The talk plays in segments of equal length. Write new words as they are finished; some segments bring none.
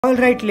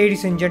Alright,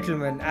 ladies and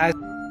gentlemen, as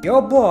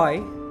your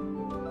boy,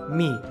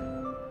 me,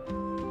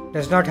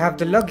 does not have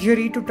the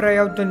luxury to try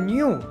out the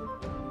new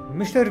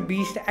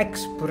MrBeast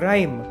X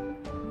Prime,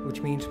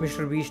 which means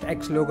MrBeast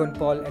X Logan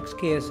Paul X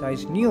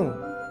KSI's new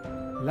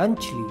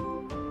Lunchly.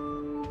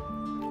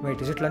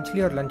 Wait, is it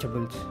Lunchly or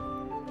Lunchables?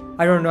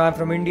 I don't know, I'm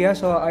from India,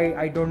 so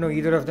I don't know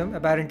either of them.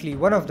 Apparently,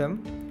 one of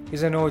them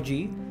is an OG,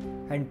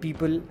 and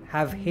people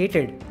have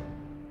hated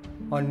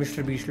on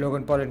MrBeast,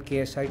 Logan Paul and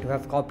KSI to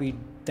have copied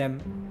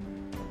them.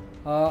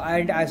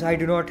 And as I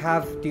do not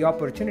have the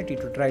opportunity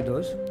to try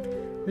those,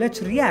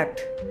 let's react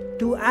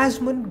to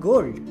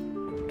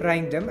Asmongold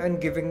trying them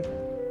and giving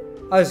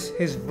us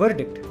his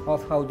verdict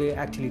of how they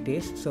actually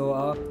taste.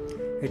 So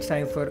it's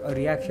time for a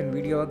reaction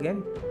video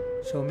again.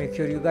 So make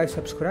sure you guys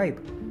subscribe.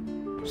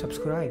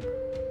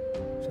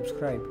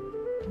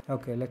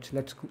 Okay,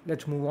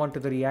 let's move on to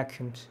the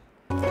reactions.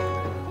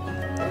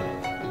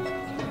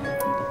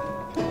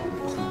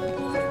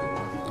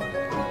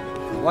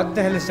 What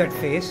the hell is that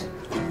face?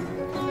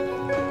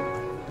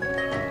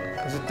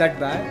 Is it that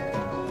bad?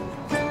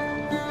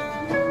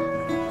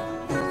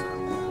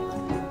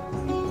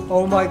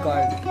 Oh my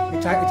god,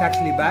 it's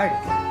actually bad.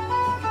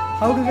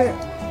 How do they...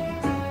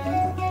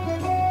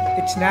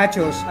 It's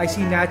nachos. I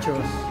see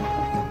nachos.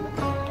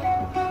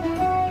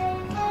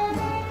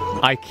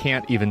 I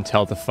can't even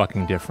tell the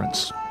fucking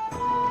difference.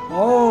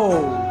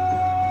 Oh.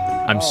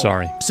 I'm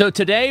sorry. So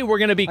today we're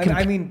gonna be...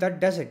 I mean, that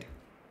does it.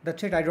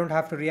 That's it. I don't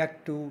have to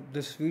react to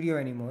this video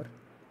anymore.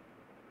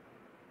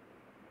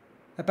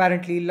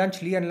 Apparently,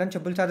 Lunchly and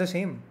Lunchables are the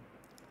same.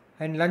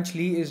 And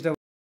Lunchly is the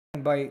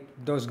one by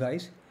those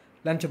guys.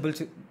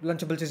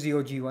 Lunchables is the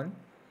OG one.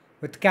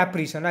 With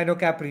Capri Sun. I know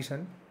Capri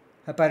Sun.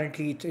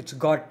 Apparently, it's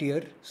God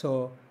tier.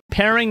 So...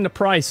 Pairing the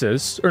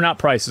prices, or not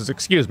prices,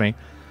 excuse me.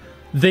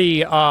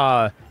 The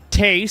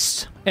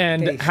taste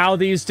and how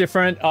these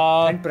different...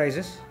 and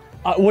prices.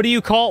 What do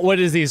you call... What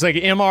is these? Like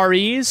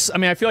MREs? I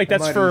mean, I feel like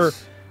that's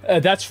MREs.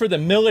 that's for the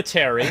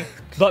military,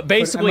 but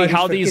basically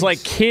how these kids.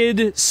 Like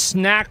kid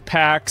snack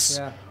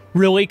packs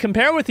really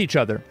compare with each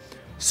other.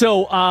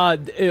 So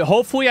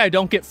hopefully I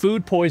don't get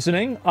food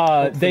poisoning.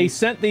 They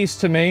sent these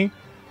to me.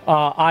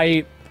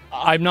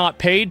 I'm not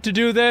paid to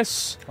do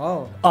this.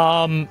 Oh.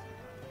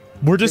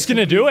 We're just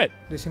gonna do it.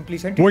 They simply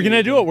sent it. We're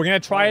gonna do it. We're gonna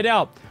try it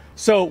out.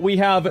 So we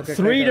have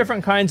three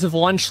different kinds of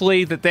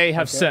Lunchly that they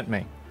have sent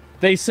me.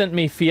 They sent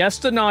me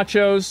Fiesta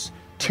Nachos,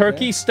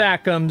 Turkey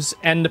Stack'ems,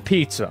 and the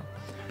pizza.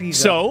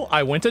 So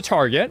I went to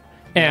Target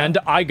and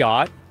I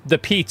got the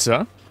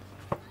pizza,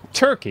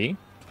 turkey,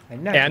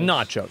 and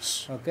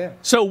nachos. Okay.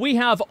 So we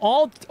have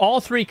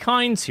all three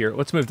kinds here.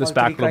 Let's move this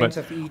back a little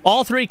bit.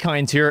 All three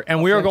kinds here,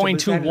 and we are going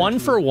to one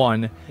for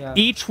one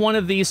each one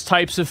of these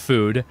types of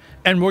food,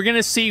 and we're going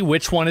to see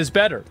which one is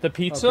better. The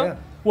pizza? Okay.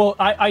 Well,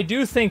 I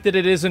do think that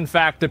it is in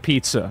fact a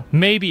pizza.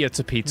 Maybe it's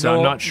a pizza. No,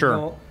 I'm not sure.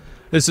 No.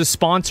 Is this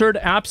sponsored?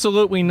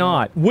 Absolutely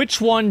not. Which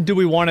one do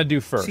we want to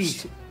do first?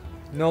 See,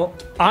 no.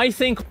 I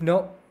think...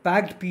 No.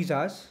 Packed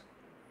pizzas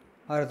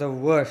are the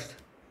worst.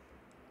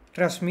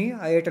 Trust me,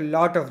 I ate a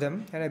lot of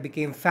them and I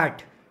became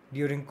fat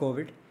during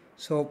COVID.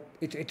 So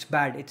it's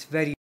bad. It's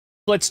very...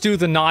 Let's do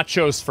the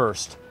nachos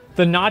first.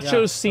 The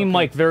nachos seem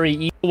like very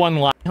easy.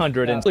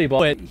 100 and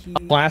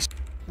last.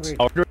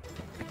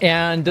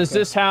 And does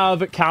this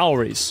have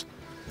calories?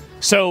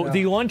 So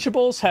the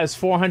Lunchables has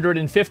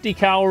 450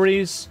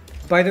 calories.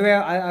 By the way,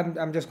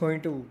 I'm just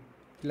going to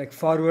like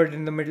forward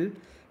in the middle.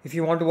 If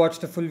you want to watch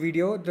the full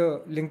video,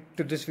 the link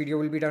to this video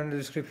will be down in the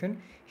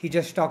description. He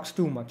just talks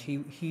too much.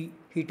 He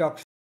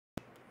talks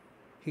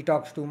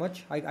too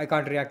much. I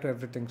can't react to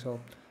everything. So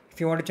if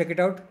you want to check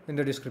it out, in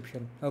the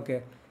description.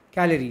 Okay.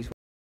 Calories.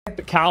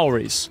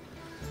 Calories.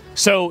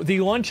 So the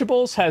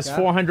Lunchables has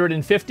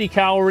 450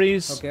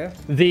 calories. Okay.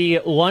 The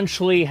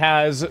Lunchly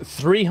has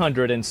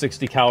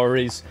 360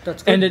 calories.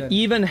 That's good, and it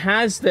even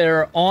has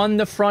there on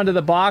the front of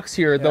the box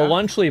here, the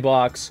Lunchly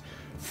box,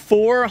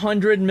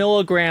 400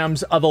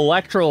 milligrams of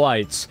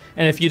electrolytes.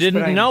 And if you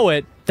didn't know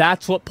it,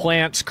 that's what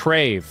plants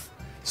crave.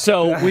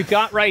 So we've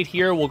got right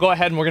here, we'll go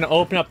ahead and we're going to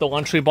open up the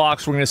Lunchly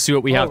box. We're going to see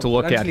what we have to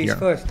look at here.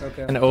 First.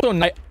 Okay. And also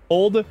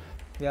old.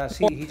 Yeah,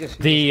 see, he just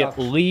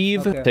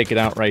leave. Take it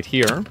out right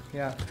here.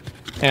 Yeah.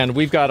 And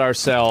we've got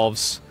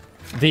ourselves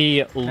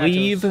the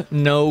Leave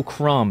No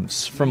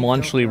Crumbs from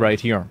Lunchly right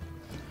here.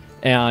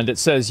 And it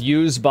says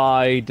use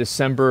by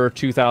December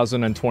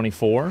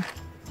 2024.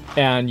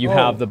 And you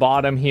have the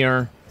bottom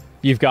here.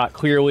 You've got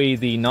clearly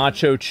the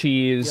nacho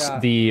cheese,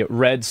 the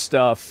red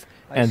stuff,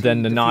 and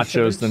then the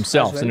nachos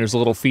themselves. And there's a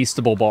little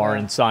Feastable bar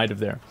inside of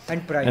there.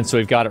 And so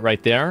we've got it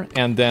right there.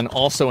 And then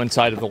also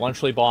inside of the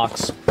Lunchly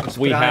box,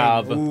 we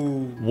have,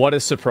 what a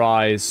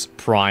surprise,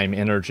 Prime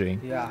Energy.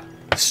 Yeah.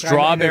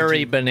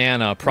 Strawberry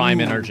banana Prime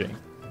Energy.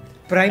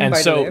 Prime, and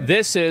by so the way,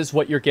 this is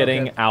what you're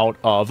getting out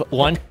of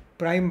lunch.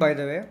 Prime, by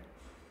the way,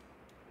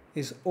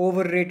 is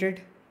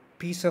overrated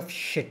piece of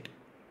shit.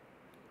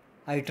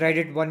 I tried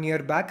it 1 year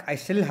back. I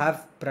still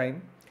have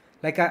Prime.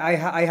 Like I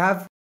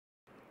have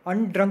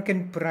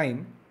Undrunken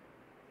Prime,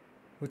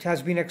 which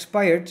has been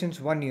expired since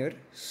 1 year,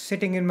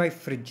 sitting in my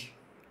fridge.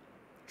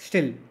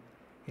 Still,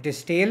 It is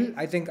stale.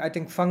 I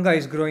think fungi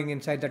is growing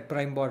inside that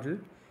Prime bottle,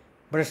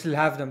 but I still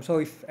have them. So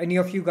if any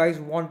of you guys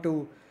want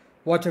to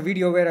watch a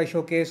video where I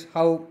showcase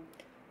how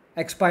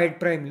expired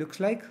Prime looks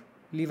like,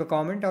 leave a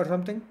comment or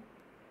something.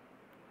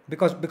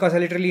 Because I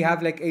literally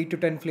have like 8 to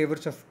 10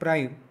 flavors of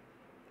Prime,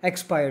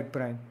 expired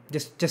Prime,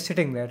 just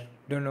sitting there.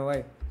 Don't know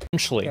why.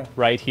 Essentially,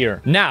 right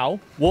here. Now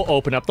we'll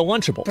open up the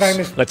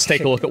Lunchables. Let's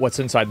take a look at what's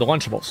inside the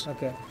Lunchables.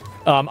 Okay.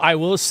 I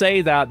will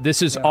say that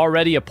this is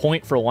already a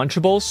point for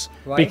Lunchables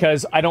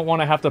because I don't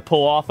want to have to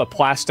pull off a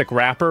plastic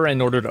wrapper in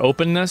order to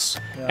open this,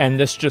 and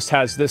this just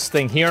has this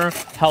thing here.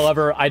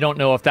 However, I don't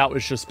know if that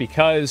was just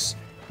because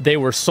they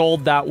were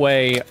sold that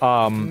way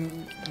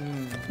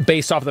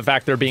based off the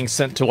fact they're being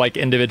sent to like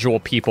individual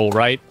people,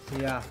 right?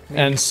 Yeah.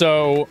 And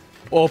so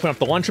we'll open up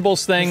the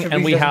Lunchables thing,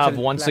 and we have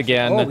once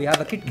again we have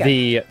a Kit Kat.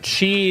 the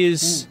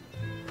cheese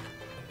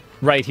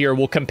right here.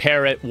 We'll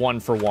compare it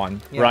one for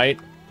one, right?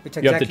 It's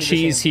You have the exactly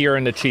cheese same. here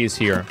and the cheese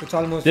here. It's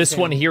almost This the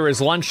same. one here is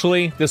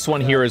Lunchly. This one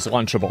here is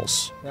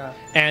Lunchables. Yeah.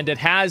 And it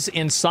has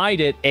inside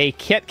it a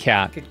Kit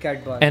Kat. Kit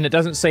Kat bar. And it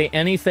doesn't say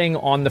anything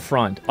on the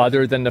front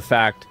other than the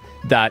fact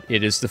that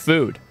it is the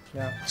food.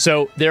 Yeah.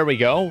 So there we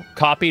go.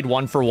 Copied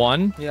one for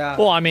one. Yeah.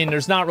 Well, I mean,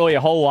 there's not really a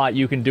whole lot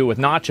you can do with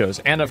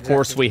nachos. And of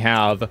course, we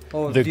have the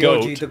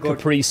OG, goat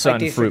Capri Sun I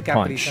tasted fruit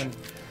Capri punch. Sun.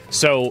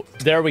 So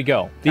there we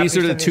go. These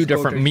are the Sun two is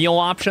different goated. meal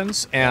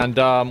options, and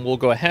we'll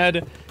go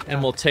ahead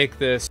and we'll take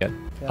this.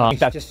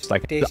 That's just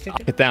like taste it.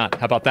 look at that.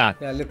 How about that?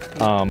 Yeah, look.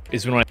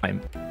 Is one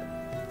time.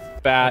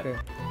 Bad. Okay.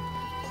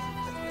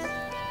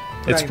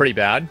 It's Prime. pretty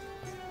bad.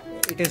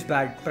 It is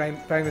bad.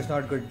 Prime is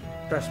not good.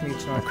 Trust me,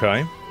 it's not.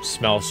 Okay.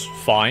 Smells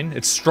fine.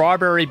 It's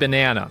strawberry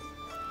banana.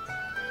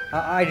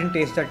 I didn't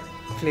taste that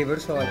flavor,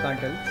 so I can't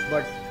tell.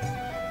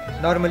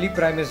 But normally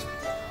Prime is.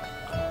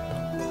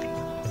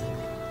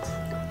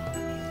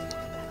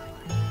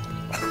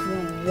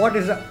 What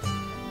is that?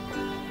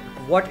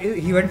 What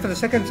is? He went for the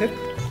second sip.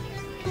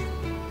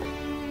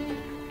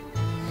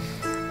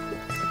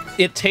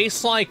 It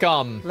tastes like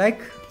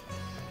Like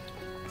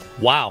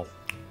wow.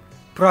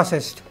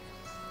 processed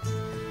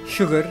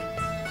sugar.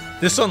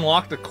 This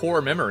unlocked a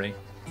core memory.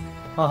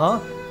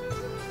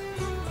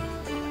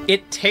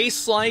 It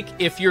tastes like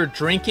if you're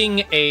drinking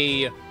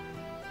a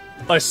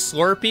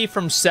Slurpee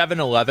from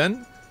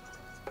 7-Eleven,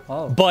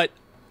 Oh. but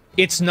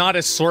it's not a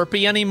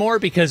Slurpee anymore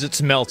because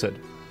it's melted.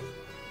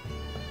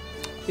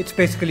 It's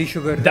basically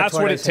sugar. That's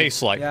what I it said.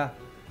 tastes like. Yeah.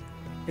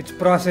 It's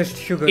processed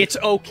sugar. It's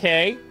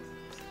okay.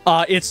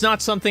 It's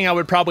not something I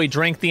would probably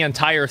drink the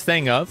entire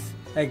thing of.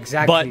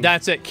 exactly. But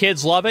that's it.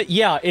 Kids love it.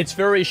 Yeah, it's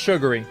very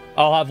sugary.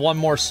 I'll have one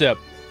more sip.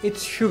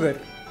 It's sugar.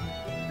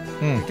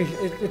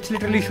 It's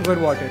literally sugar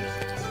water.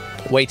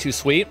 Way too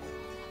sweet.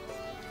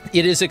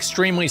 It is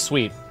extremely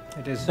sweet.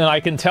 It is. And I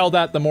can tell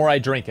that the more I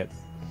drink it.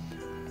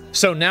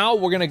 So now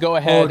we're going to go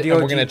ahead and the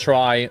we're OG. going to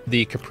try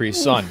the Capri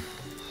Sun.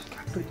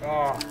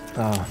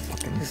 Oh,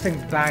 this thing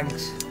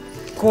bangs.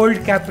 Cold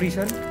Capri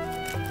Sun.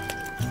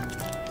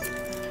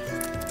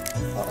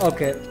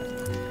 Okay.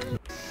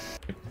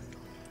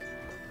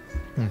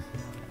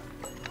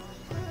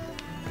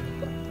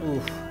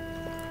 Oof.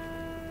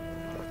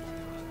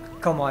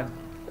 Come on.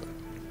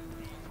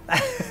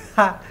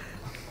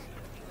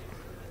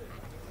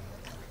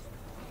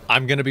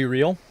 I'm going to be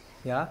real.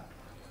 Yeah.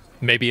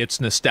 Maybe it's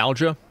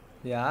nostalgia.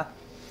 Yeah.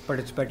 But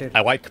it's better.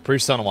 I like Capri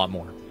Sun a lot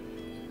more.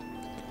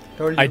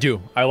 Told you. I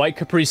do. I like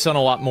Capri Sun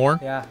a lot more.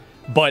 Yeah.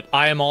 But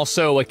I am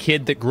also a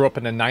kid that grew up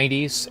in the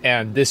 90s,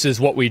 and this is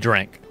what we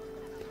drank.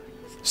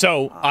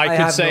 So I could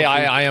have say no clue.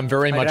 I am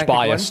very I much drank it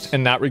biased once.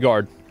 in that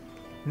regard.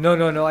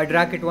 No. I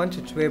drank it once.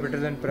 It's way better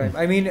than Prime.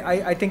 I mean,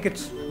 I think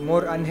it's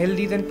more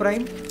unhealthy than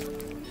Prime.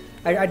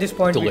 At this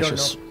point,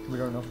 Delicious. we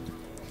don't know.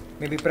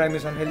 Maybe Prime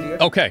is unhealthier.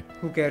 Okay,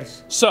 Who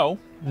cares? so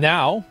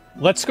now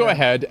let's go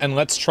ahead and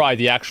let's try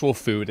the actual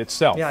food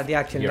itself. Yeah, the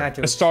actual Here. nachos.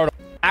 Let's start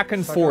back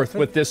and Start forth off with-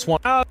 with this one.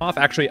 Off,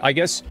 actually, I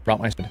guess brought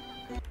my food.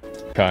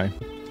 Okay,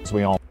 so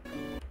we all.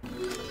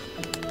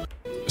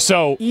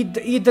 So Eat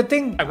the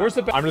thing. where's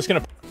the? I'm just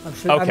gonna. I'm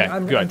still, Okay,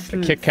 I'm good.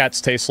 still Kit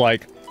Kats taste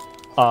like.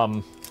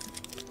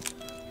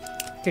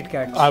 Kit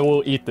Kat. I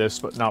will eat this,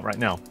 but not right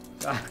now.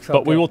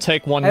 But we will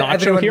take one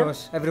nacho here,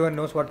 Everyone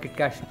knows what Kit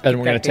Kat. and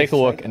we're gonna take a tastes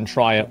look like. and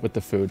try it with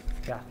the food.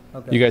 Yeah.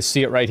 Okay. You guys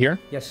see it right here?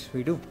 Yes,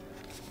 we do.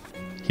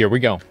 Here we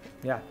go.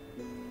 Yeah.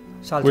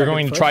 Salsa We're dip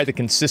going to first. try the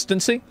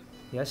consistency.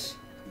 Yes.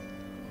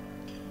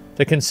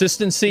 The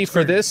consistency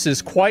for this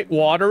is quite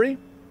watery,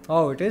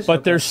 Oh, it is. but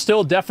Okay. there's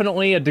still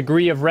definitely a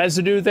degree of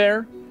residue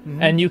there,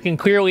 and you can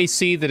clearly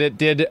see that it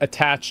did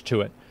attach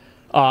to it.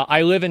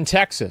 I live in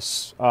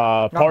Texas.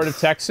 Part of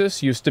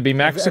Texas used to be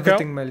Mexico,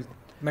 Everything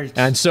melts.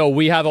 and so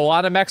we have a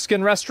lot of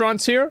Mexican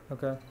restaurants here.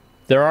 Okay.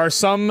 There are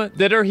some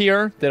that are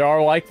here that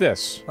are like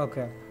this.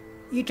 Okay.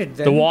 Eat it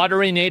then. The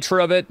watery nature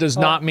of it does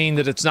not mean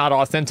that it's not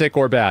authentic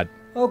or bad.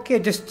 Okay,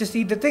 just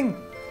eat the thing.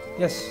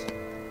 Yes.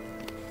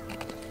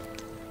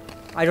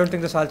 I don't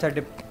think the salsa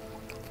dip.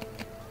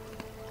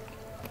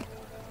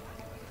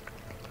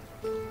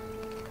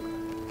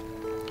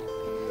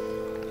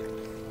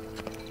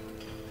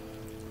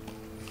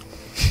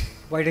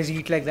 Why does he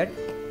eat like that?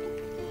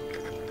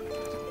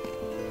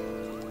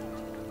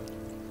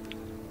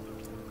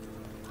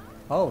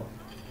 Oh.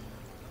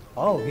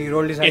 Oh, he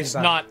rolled his eyes It's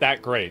back. not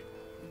that great.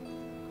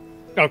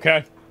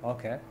 Okay.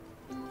 Okay.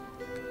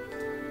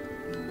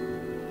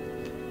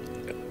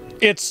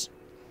 It's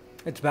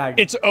bad.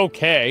 It's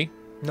okay.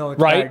 No,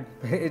 it's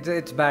right? bad.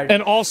 It's bad.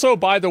 And also,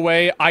 by the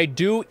way, I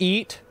do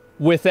eat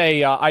with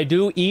a, I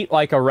do eat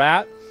like a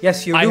rat.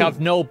 Yes, you do. I have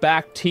no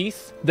back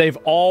teeth. They've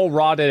all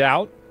rotted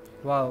out.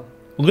 Wow.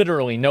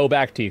 Literally, no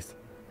back teeth.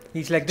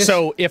 He's like this.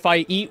 So, if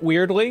I eat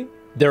weirdly,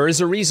 there is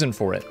a reason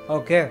for it.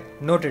 Okay,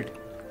 noted.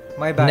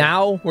 My bad.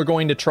 Now, we're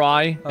going to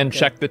try and Okay.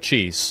 check the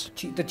cheese.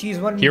 The cheese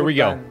one. Here we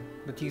go.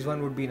 The cheese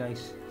one would be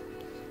nice.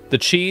 The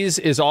cheese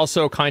is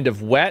also kind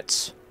of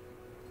wet.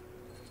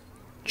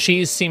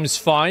 Cheese seems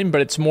fine,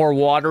 but it's more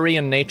watery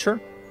in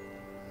nature.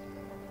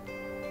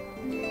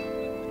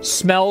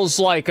 Smells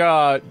like,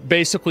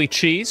 basically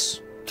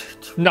cheese.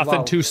 Nothing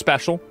Wow. too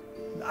special.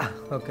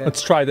 Okay.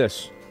 Let's try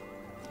this.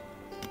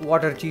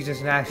 Water cheese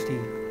is nasty.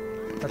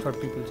 That's what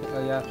people say.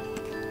 Oh,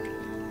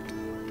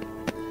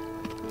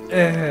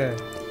 yeah.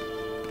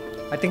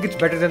 I think it's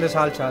better than the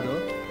salsa,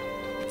 though.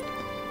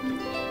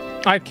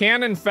 I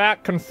can, in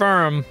fact,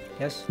 confirm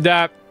Yes.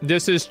 that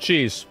this is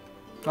cheese.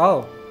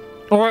 Oh.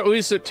 Or at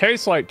least it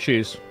tastes like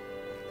cheese.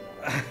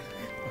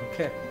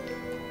 Okay.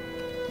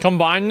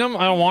 Combine them?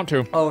 I don't want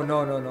to. Oh,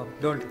 no.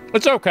 Don't.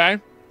 It's okay.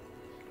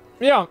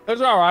 Yeah,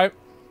 it's alright.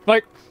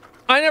 Like,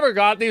 I never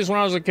got these when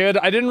I was a kid.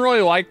 I didn't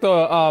really like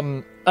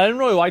the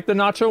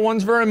nacho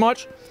ones very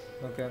much.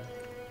 Okay.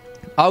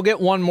 I'll get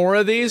one more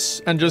of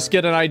these and just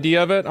get an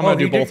idea of it. I'm gonna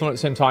do both of them at the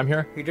same time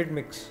here. He did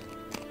mix.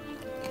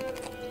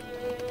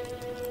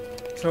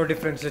 It's no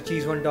difference. The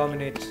cheese one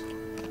dominates.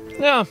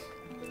 Yeah.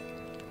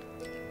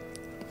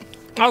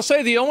 I'll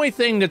say the only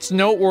thing that's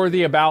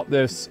noteworthy about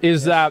this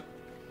is that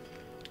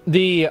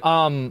the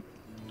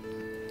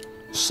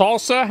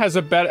salsa has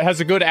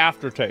a good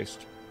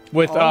aftertaste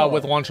with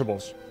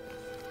Lunchables.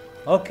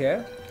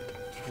 Okay.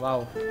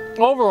 Wow.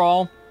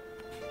 Overall,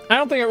 I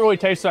don't think it really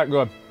tastes that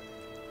good.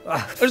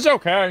 It's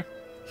okay.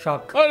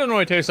 Shock. It doesn't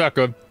really taste that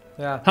good.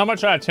 Yeah. How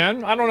much out of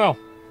 10? I don't know.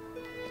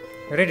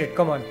 Rate it.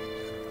 Come on.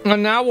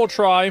 And now we'll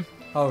try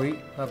Oh,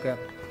 okay.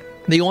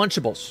 the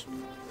Lunchables.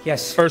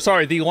 Yes. Or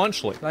sorry, the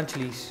Lunchly.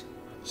 Lunchlies.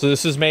 So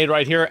this is made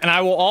right here. And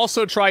I will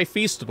also try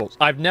Feastables.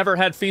 I've never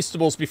had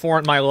Feastables before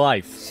in my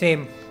life.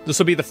 Same. This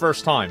will be the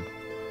first time.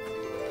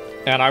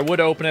 And I would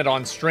open it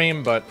on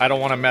stream, but I don't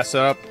want to mess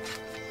up.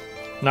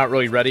 Not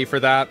really ready for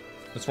that.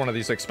 It's one of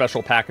these like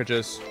special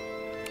packages.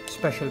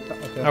 Special.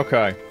 Okay.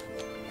 Okay.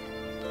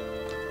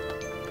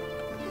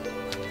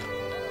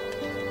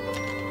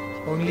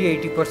 Only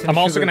 80%. I'm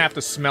also sugar. going to have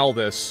to smell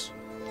this.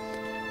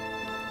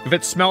 If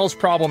it smells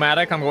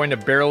problematic, I'm going to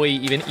barely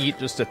even eat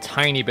just a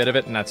tiny bit of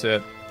it, and that's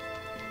it.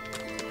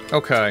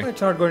 Okay.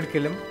 It's not going to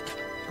kill him.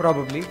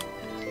 Probably.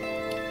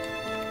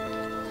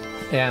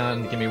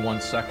 And give me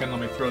 1 second.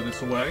 Let me throw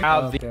this away.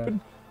 Okay.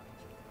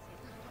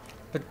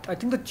 But I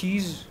think the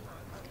cheese.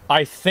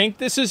 I think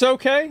this is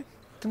okay. I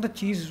think the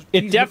cheese.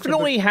 It cheese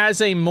definitely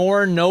has a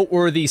more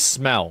noteworthy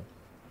smell.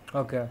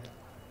 Okay.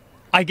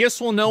 I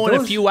guess we'll know in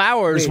a few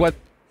hours wait, what...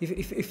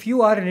 If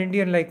you are an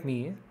Indian like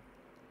me,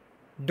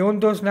 don't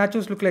those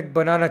nachos look like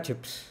banana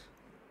chips?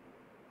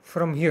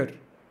 From here.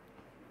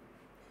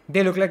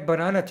 They look like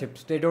banana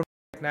chips. They don't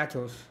look like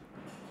nachos.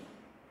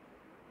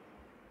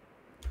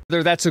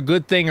 Whether that's a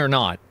good thing or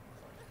not.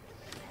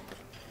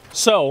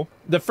 So,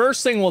 the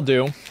first thing we'll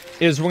do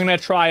is we're going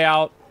to try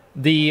out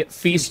the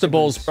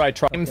Feastables. I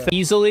try them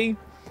easily.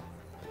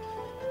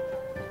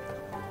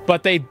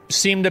 But they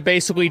seem to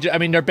basically, I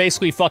mean, they're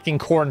basically fucking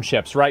corn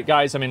chips, right,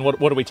 guys? I mean, what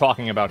are we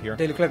talking about here?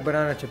 They look like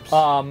banana chips.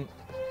 So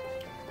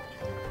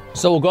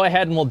we'll go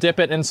ahead and we'll dip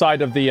it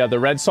inside of the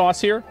red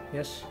sauce here.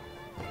 Yes.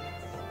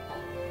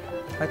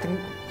 I think...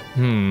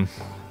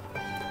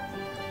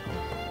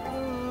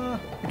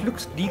 it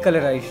looks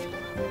decolorized.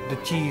 The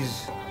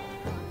cheese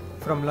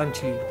from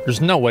Lunchly.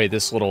 There's no way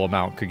this little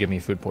amount could give me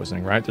food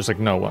poisoning, right? There's like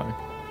no way.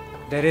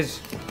 There is.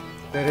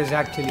 There is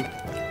actually.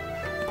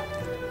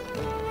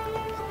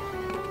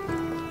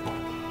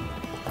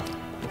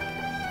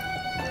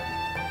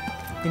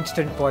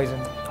 Instant poison.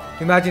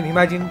 Imagine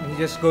he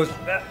just goes,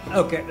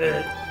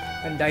 okay,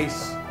 and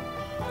dies.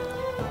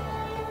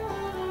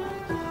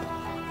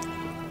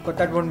 But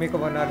that won't make a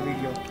 1 hour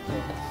video.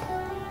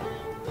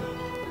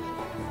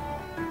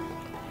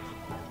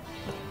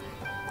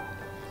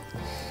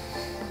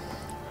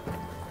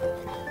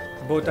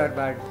 Both are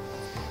bad.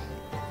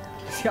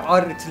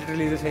 Or it's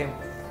literally the same.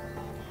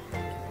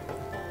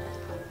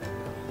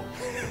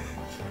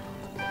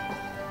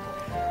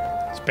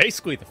 It's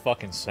basically the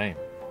fucking same.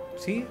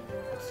 See?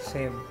 It's the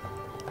same.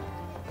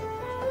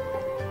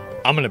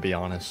 I'm gonna be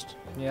honest.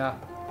 Yeah.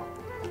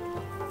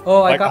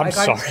 Oh, Like, I I'm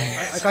can't. sorry.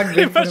 I can't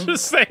wait for It's him. the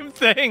same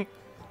thing.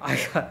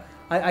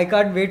 I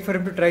can't wait for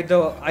him to try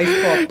the ice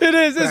pop. It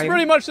is. It's Prime.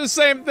 pretty much the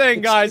same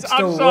thing, guys. It's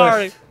I'm the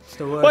sorry. worst. It's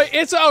the worst. Like,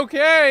 it's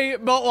okay,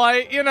 but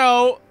like, you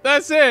know,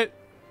 that's it.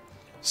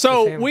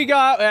 So same. we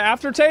got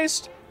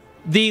aftertaste.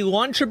 The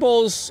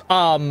Lunchables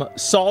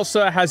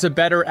salsa has a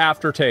better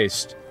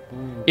aftertaste.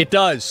 It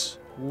does.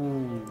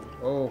 Ooh,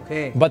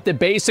 okay. But the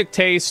basic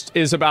taste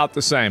is about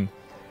the same.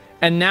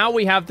 And now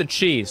we have the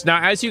cheese.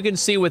 Now, as you can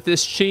see with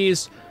this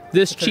cheese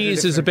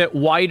is a bit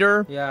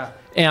whiter. Yeah.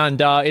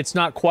 And it's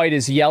not quite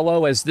as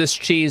yellow as this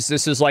cheese.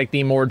 This is like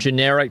the more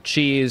generic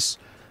cheese.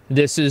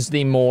 This is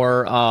the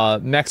more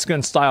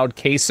Mexican-styled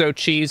queso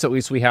cheese. At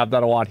least we have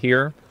that a lot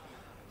here.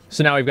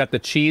 So now we've got the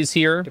cheese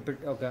here.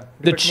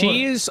 The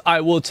cheese,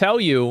 I will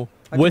tell you,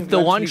 with the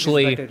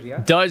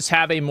lunchly, does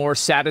have a more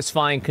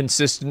satisfying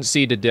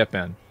consistency to dip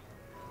in.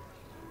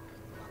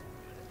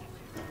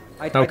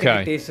 I think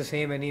it tastes the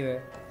same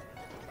anyway.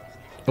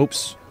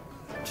 Oops.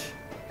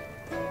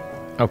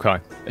 Okay.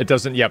 It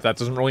doesn't, yep, that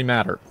doesn't really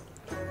matter.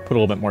 Put a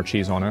little bit more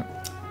cheese on it.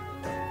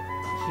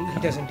 He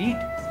doesn't eat.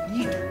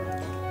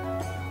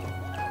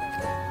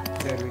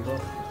 There we go.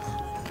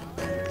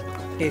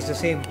 Tastes the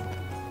same.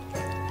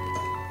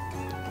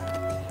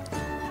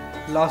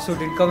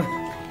 Lawsuit incoming.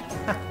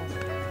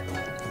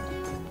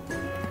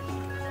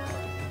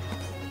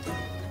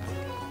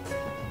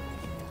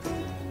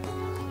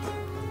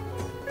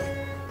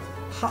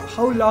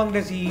 How long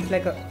does he eat?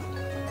 Like a...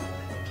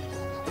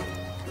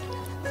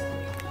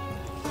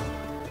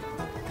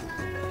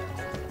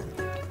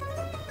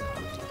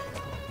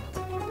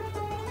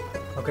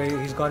 Okay,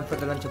 he's gone for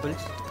the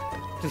Lunchables.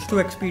 This is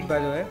 2x speed, by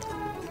the way.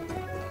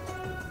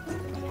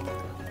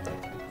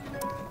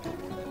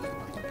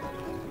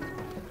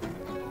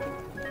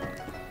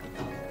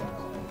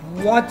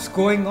 What's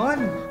going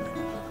on?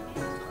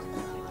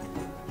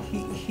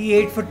 He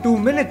ate for 2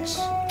 minutes.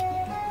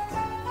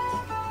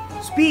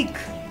 Speak.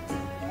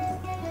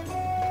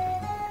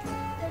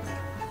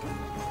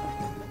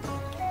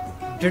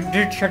 Did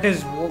it shut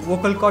his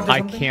vocal cord or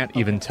something? I can't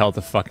even tell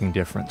the fucking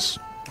difference.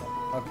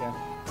 Okay.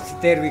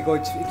 There we go.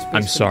 It's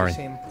I'm sorry. the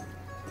same.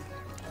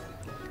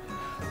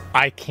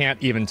 I can't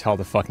even tell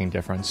the fucking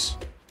difference.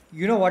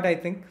 You know what I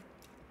think?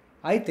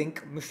 I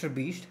think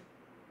MrBeast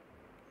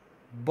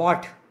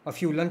bought a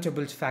few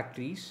Lunchables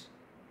factories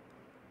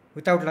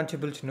without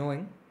Lunchables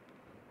knowing,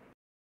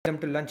 them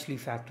to Lunchly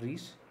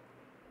factories,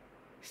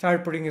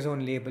 started putting his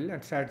own label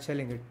and started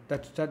selling it.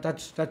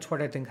 That's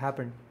what I think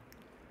happened.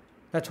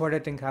 That's what I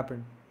think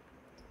happened.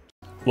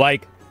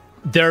 Like,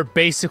 they're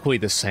basically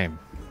the same.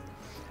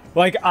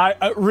 Like,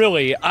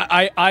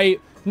 I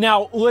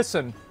now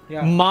listen.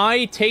 Yeah.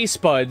 My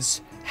taste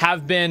buds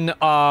have been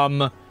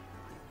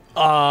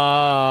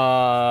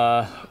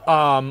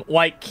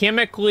like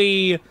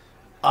chemically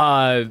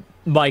damaged,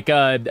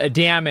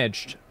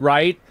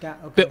 right? Yeah,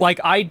 okay. But like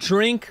I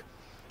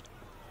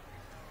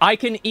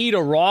can eat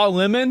a raw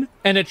lemon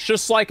and it's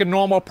just like a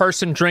normal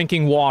person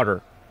drinking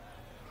water.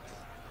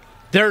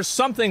 There's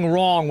something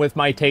wrong with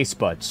my taste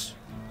buds.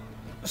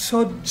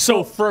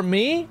 So for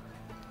me,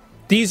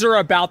 these are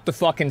about the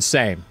fucking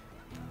same.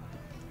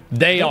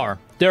 They are.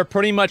 They're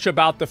pretty much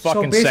about the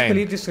fucking same. So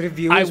basically this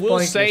review is I will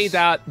say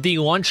that the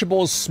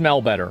Lunchables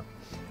smell better.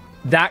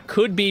 That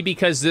could be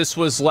because this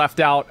was left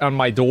out on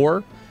my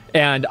door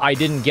and I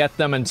didn't get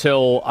them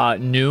until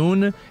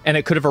noon and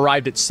it could have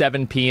arrived at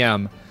 7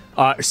 p.m.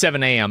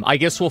 7 a.m. I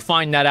guess we'll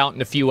find that out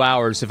in a few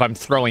hours if I'm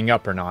throwing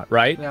up or not,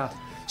 right? Yeah.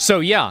 So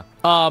yeah,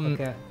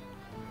 okay.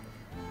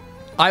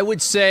 I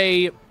would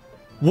say,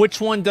 which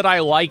one did I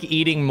like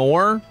eating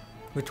more?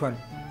 Which one?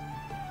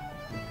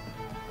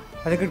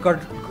 I think it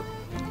got...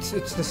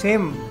 It's the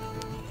same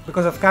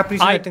because of Capri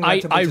Sun.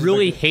 I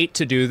really hate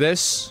to do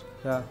this.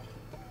 Yeah.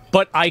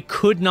 But I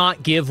could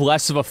not give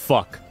less of a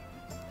fuck.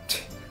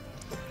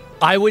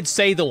 I would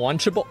say the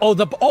Lunchable.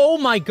 Oh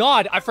my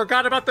god! I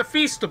forgot about the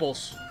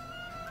Feastables.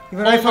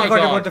 Even I forgot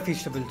about the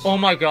Feastables. Oh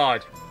my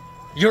god!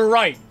 You're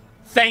right.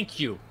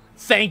 Thank you.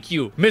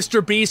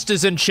 MrBeast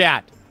is in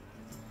chat.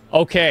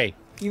 Okay.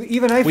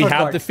 Even I forgot. We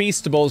have the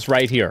Feastables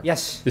right here.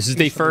 Yes. This is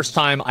the first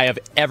time I have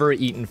ever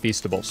eaten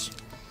Feastables.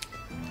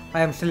 I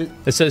am still...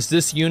 It says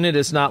this unit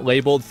is not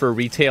labeled for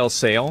retail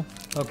sale.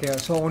 Okay,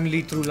 so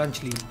only through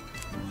Lunchly.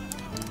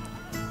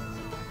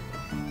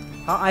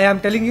 I am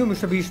telling you,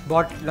 MrBeast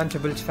bought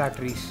Lunchables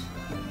factories.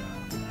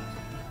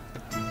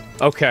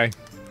 Okay.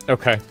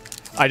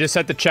 I just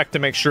had to check to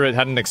make sure it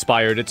hadn't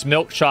expired. It's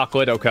milk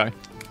chocolate, okay.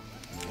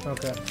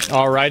 Okay.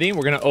 Alrighty,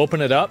 we're gonna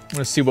open it up.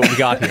 Let's see what we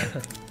got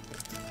here.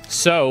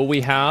 So,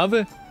 we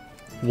have...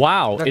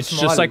 Wow, That's it's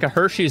small. just like a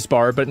Hershey's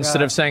bar, but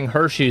instead of saying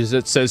Hershey's,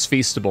 it says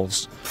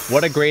Feastables.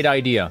 What a great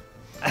idea.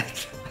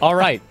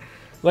 Alright,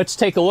 let's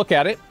take a look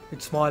at it.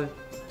 It's small.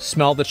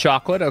 Smell the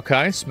chocolate,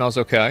 okay. Smells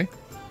okay.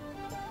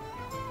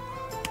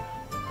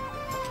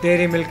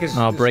 Dairy milk is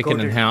I'll break it in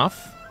coated.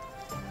 half.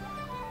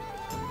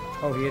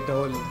 Oh, he ate the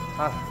whole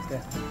half.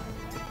 There.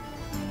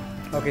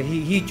 Okay,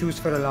 he chews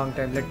for a long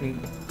time. Let me...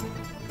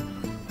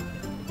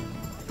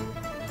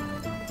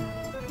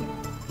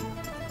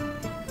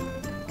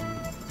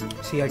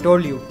 See, I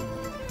told you.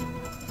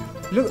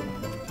 Look.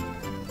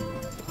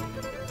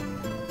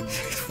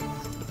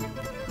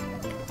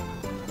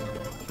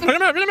 We're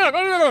not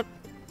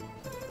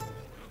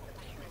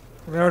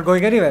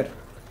going anywhere.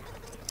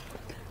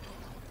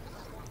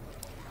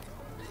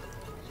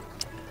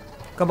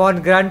 Come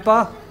on,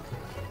 Grandpa.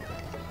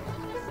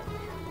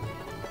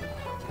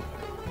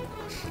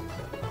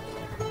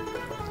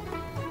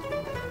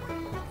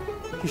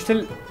 He's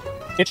still...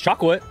 It's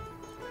chocolate.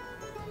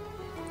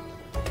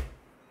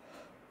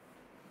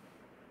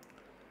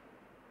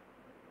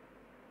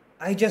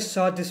 I just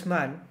saw this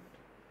man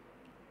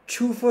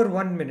chew for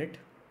 1 minute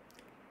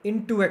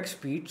in 2x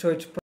speed, so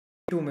it's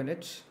 2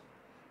 minutes.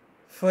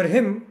 For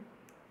him,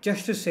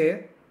 just to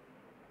say,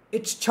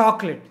 it's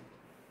chocolate.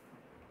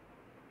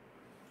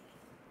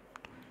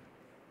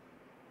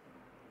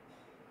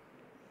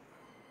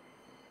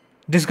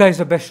 This guy's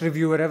the best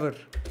reviewer ever.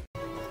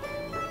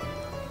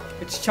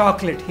 It's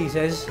chocolate, he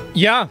says.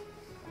 Yeah,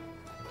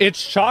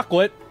 it's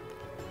chocolate.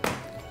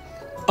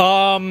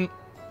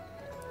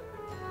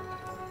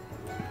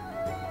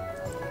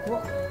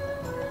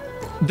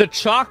 The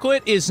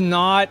chocolate is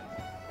not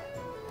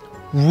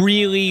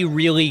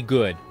really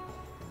good.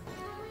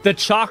 The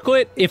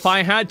chocolate, if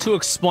I had to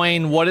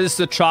explain what is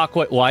the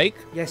chocolate like.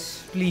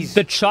 Yes, please.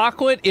 The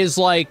chocolate is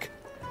like,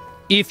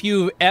 if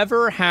you've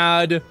ever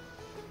had...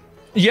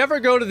 You ever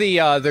go to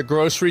the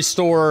grocery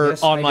store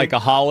Yes, on I like did. a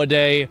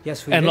holiday?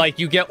 Yes, we and did. like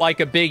you get like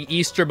a big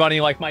Easter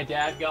bunny, like my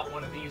dad got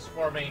one of these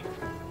for me.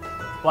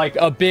 Like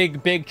a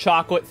big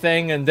chocolate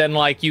thing, and then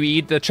like you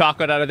eat the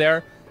chocolate out of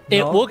there.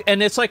 No.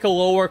 And it's like a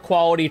lower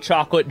quality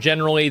chocolate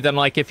generally than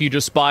like if you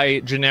just buy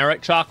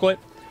generic chocolate.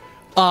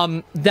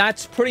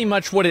 That's pretty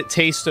much what it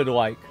tasted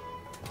like.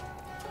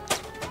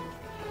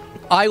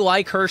 I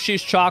like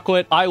Hershey's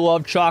chocolate. I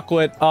love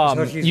chocolate.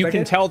 Hershey's You better?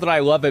 can tell that I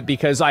love it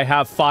because I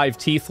have 5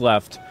 teeth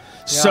left.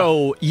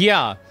 So,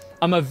 yeah,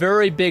 I'm a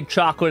very big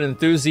chocolate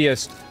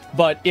enthusiast.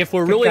 But if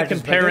we're really Kat is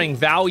comparing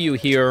value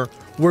here,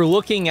 we're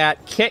looking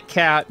at Kit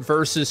Kat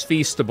versus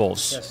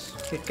Feastables. Yes,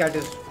 Kit Kat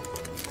is...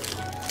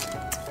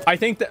 I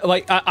think that,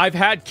 like, I've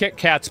had Kit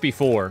Kats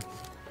before.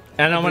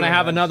 And I'm going to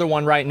have another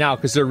one right now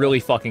because they're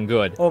really fucking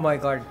good. Oh my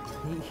god,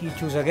 he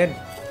chews again.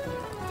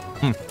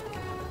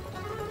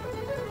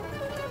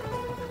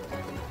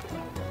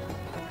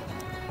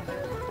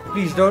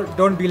 Please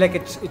don't be like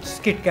it's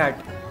Kit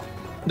Kat.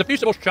 The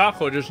Feastables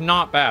chocolate is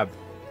not bad.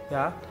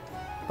 Yeah,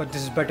 but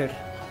this is better.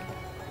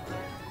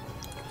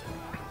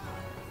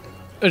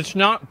 It's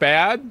not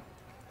bad.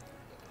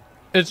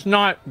 It's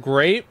not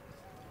great.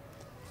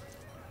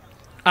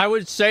 I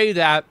would say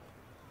that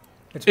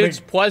It's it's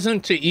mid.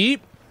 pleasant to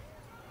eat,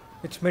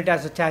 It's mid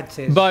as the chat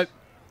says. but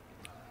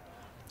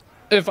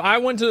if I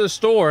went to the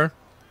store,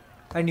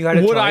 and you had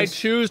a would I choice.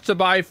 choose to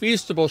buy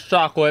Feastables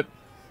chocolate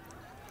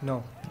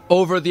No.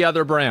 over the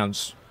other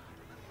brands?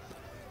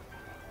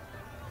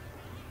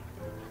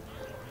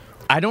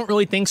 I don't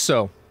really think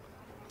so.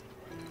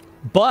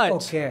 But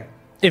Okay.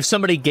 if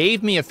somebody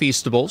gave me a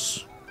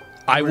Feastables,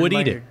 I would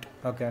eat it.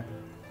 Okay.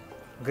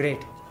 Great.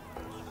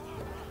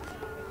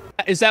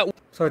 Is that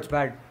So it's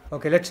bad.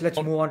 Okay, let's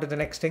move on to the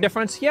next thing.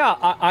 difference? Yeah,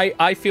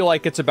 I feel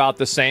like it's about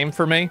the same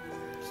for me.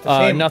 It's the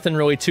same. Nothing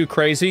really too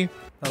crazy.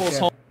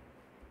 Okay.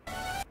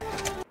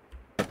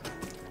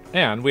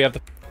 And we have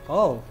the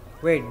Oh,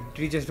 wait,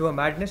 did he just do a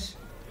madness?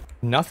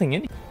 nothing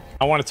in here.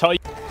 I want to tell you,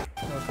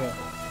 Okay.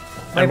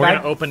 and we're bad.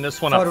 going to open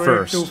this one up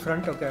Forward to first.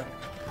 front, okay.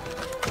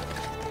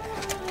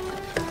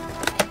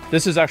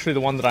 This is actually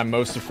the one that I'm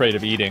most afraid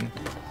of eating.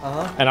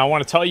 Uh-huh. And I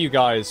want to tell you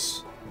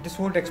guys, This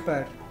won't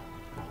expire.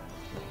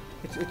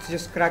 It's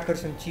just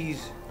crackers and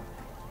cheese.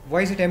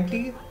 Why is it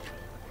empty?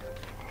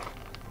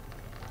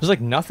 there's like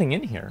nothing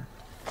in here.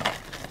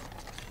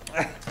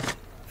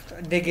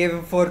 They gave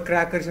him 4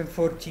 crackers and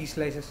 4 cheese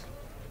slices.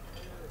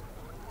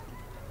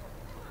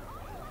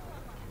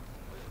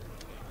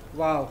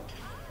 Wow.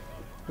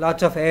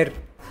 Lots of air.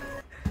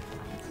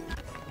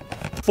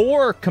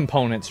 4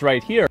 components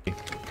right here.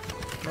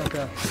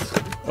 Okay.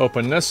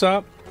 Open this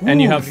up,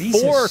 and you Ooh, have 4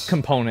 Reese's.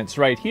 components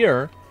right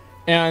here.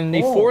 And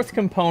the Oh. 4th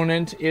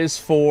component is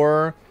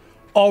for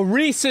a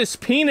Reese's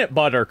peanut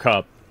butter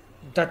cup.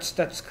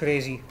 That's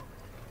crazy.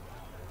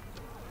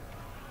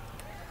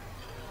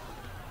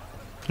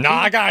 Now,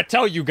 I gotta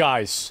tell you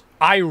guys,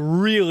 I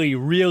really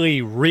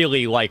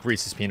like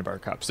Reese's peanut butter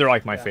cups. They're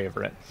like my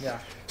favorite. Yeah.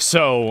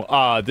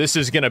 So, this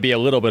is gonna be a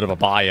little bit of a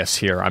bias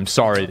here, I'm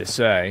sorry to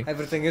say.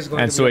 Everything is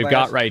going And to so be a we've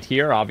got bias. right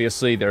here,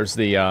 obviously, there's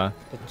the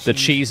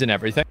cheese and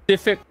everything.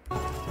 If it's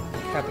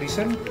Capri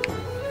Sun.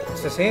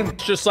 It's the same.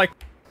 just like,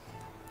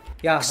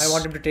 Yeah, I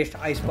want him to taste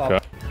ice pop.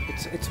 Okay.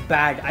 It's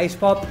bad. Ice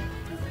pop.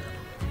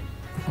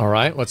 all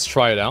right, let's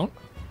try it out.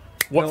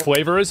 What No.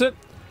 flavor is it?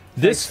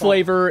 This Ice pop.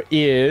 flavor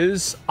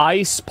is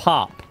ice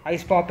pop.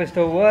 Ice pop is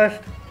the worst.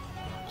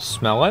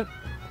 Smell it.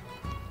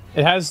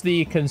 It has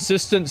the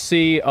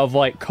consistency of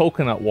like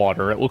coconut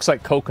water. It looks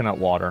like coconut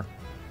water.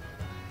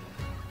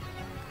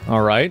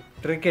 All right.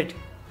 Drink it.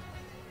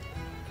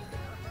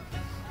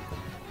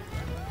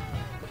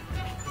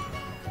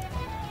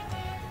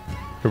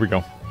 Here we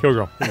go. Here we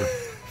go. Here we go.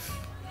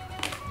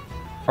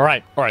 All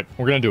right.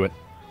 We're gonna do it.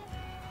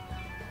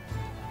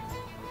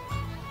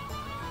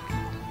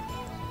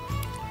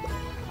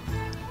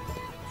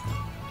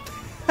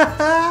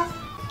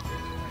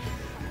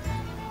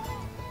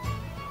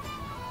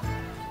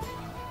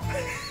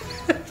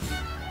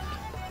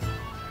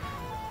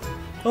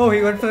 Oh,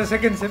 he went for the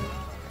second sip.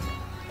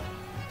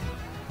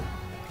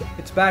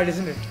 It's bad,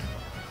 isn't it?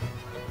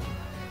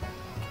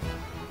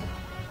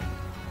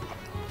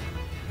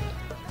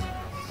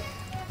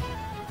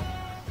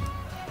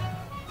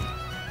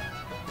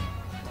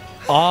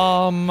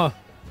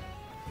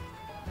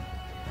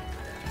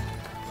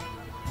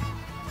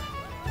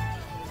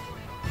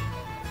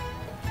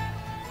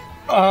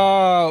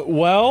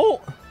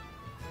 Well,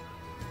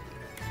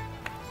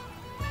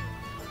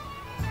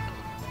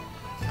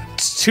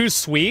 it's too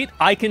sweet.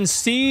 I can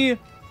see.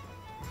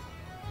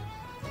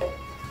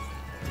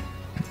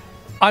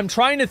 I'm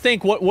trying to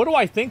think. What do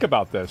I think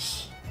about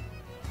this?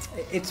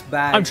 It's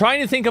bad. I'm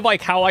trying to think of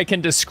like how I can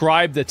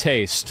describe the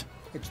taste.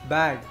 It's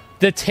bad.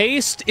 The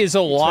taste is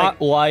a lot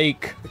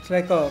like. It's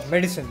like a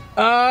medicine.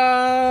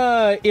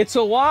 It's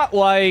a lot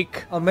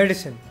like a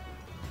medicine.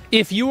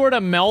 If you were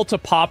to melt a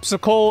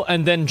popsicle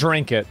and then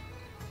drink it.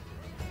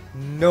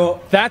 No.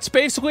 That's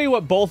basically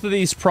what both of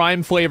these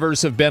Prime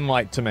flavors have been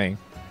like to me.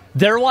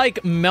 They're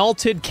like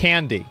melted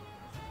candy.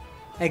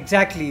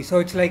 Exactly. So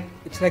it's like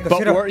a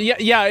syrup.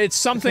 Yeah, it's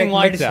something it's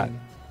like that.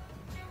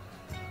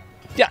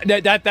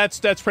 Yeah,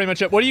 that's pretty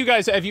much it. What do you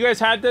guys have you guys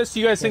had this? Do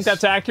you guys think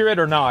that's accurate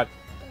or not?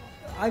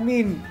 I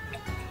mean,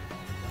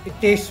 it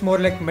tastes more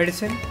like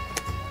medicine.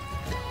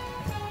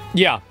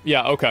 Yeah,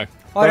 okay.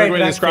 All right, way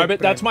to describe it?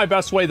 Prime. That's my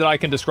best way that I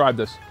can describe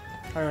this.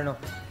 I don't know.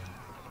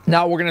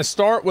 Now we're gonna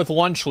start with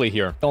Lunchly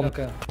here.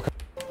 Okay.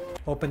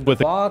 Open the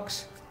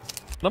box.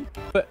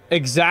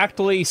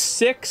 Exactly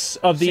 6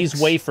 of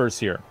these wafers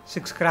here.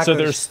 6 crackers. So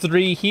there's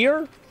 3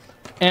 here,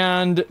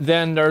 and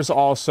then there's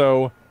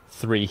also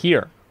 3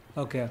 here.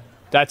 Okay.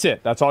 That's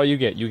it. That's all you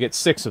get. You get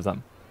 6 of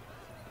them.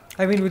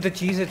 I mean, with the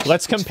cheese,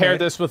 Let's compare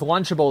this with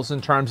Lunchables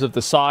in terms of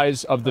the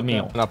size of the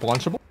meal. Up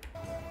Lunchable.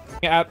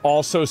 At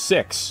also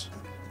 6.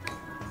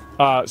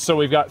 So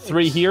we've got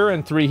 3 here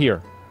and 3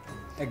 here.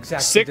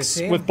 Exactly 6 the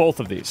same. with both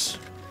of these.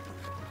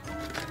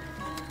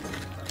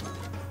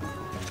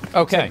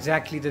 Okay. It's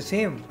exactly the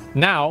same.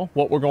 Now,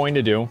 what we're going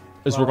to do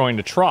is we're going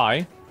to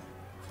try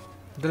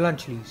the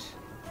Lunchlies.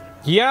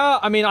 Yeah,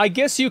 I mean, I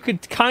guess you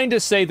could kind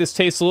of say this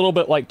tastes a little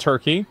bit like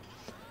turkey.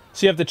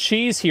 So you have the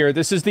cheese here.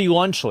 This is the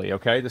Lunchly,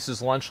 okay? This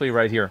is Lunchly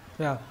right here.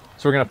 Yeah.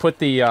 So we're going to put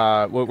the,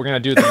 we're going to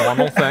do the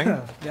normal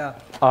thing. Yeah.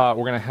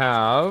 We're going to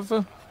have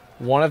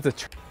one of the,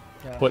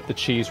 put the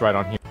cheese right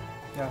on here.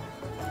 Yeah.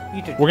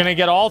 Eat it. We're going to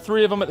get all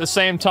 3 of them at the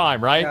same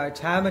time, right? Yeah, it's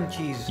ham and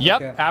cheese.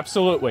 Yep, okay.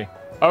 Absolutely.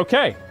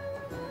 Okay.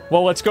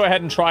 Well, let's go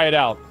ahead and try it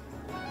out.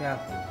 Yeah.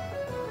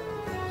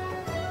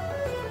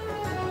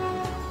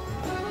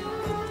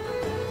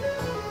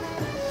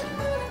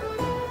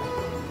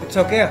 It's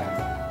okay.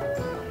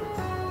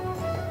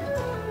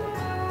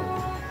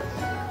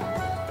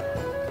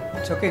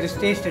 It's okay, just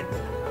taste it.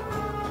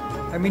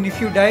 I mean,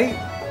 if you die,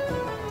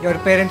 your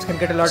parents can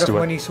get a lot of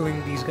money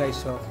suing these guys,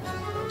 so.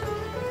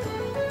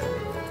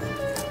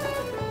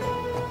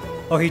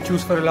 Oh, he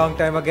chews for a long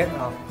time again?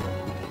 Oh.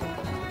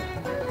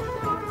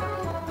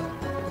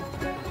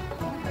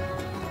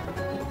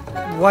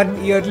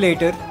 One year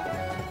later,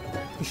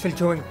 he's still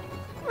chewing.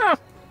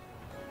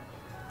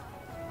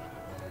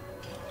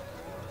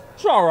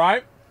 It's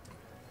alright.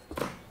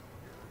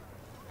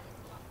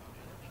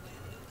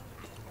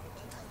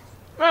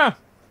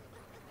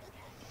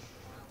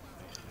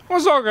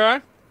 It's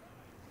okay.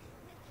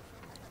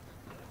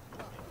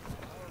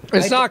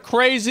 It's not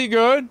crazy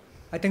good.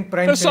 I think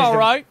Prime. It's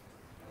alright.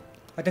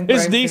 I think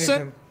it's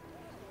decent.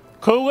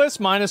 Coolest,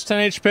 minus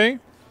 10 HP.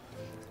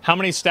 How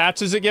many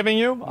stats is it giving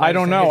you? I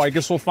don't know. I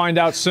guess we'll find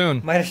out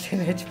soon. Minus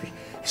 10 HP.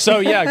 So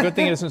yeah, good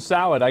thing it isn't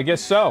salad. I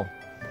guess so.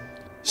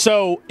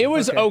 So it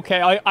was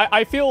okay.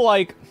 I feel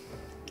like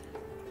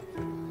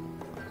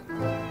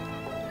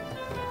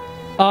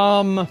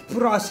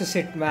process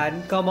it,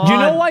 man. Come on. You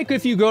know, like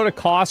if you go to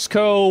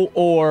Costco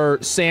or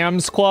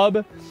Sam's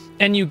Club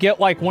and you get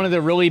like one of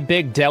the really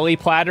big deli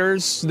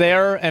platters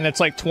there and it's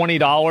like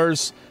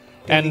 $20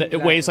 and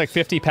it weighs like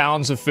 50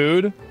 pounds of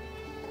food?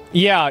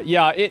 Yeah,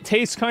 it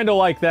tastes kind of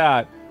like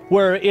that,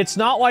 where it's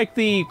not like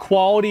the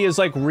quality is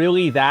like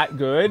really that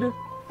good,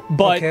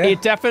 but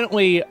it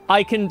definitely,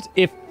 I can,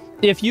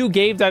 if you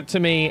gave that to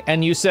me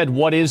and you said,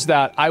 what is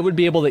that? I would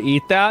be able to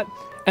eat that,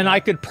 and I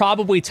could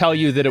probably tell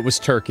you that it was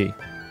turkey.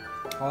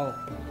 Oh.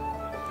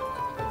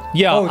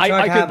 Yeah, I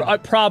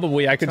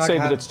could say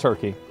that it's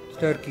turkey. It's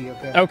turkey,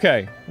 okay.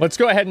 Okay, let's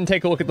go ahead and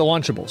take a look at the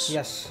Lunchables.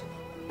 Yes.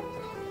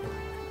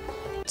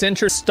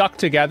 It's stuck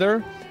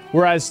together,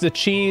 whereas the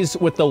cheese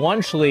with the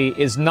Lunchly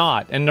is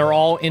not, and they're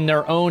all in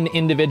their own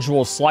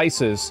individual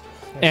slices,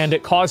 and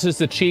it causes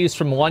the cheese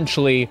from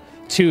Lunchly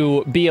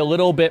to be a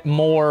little bit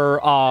more,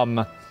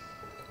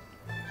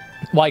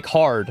 like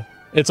hard.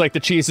 It's like the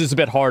cheese is a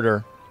bit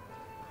harder.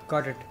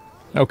 Got it.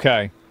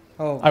 Okay.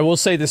 Oh. I will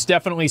say this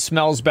definitely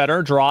smells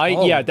better. Dry.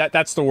 Oh. Yeah,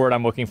 that's the word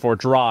I'm looking for.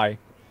 Dry.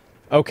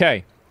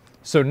 Okay.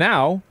 So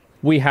now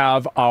we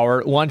have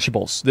our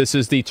Lunchables. This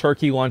is the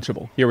turkey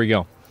Lunchable. Here we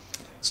go.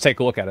 Let's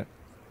take a look at it.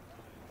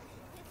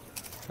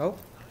 Oh.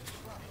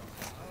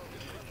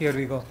 Here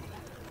we go.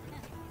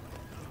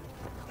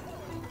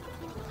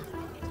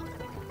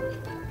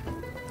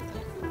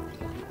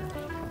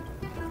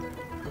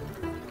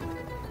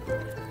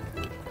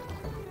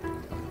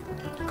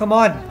 Come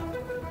on.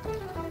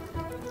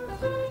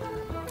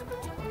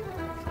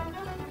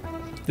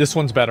 This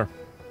one's better.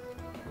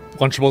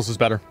 Lunchables is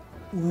better.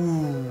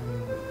 Ooh.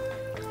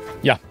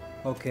 Yeah.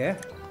 Okay.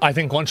 I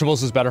think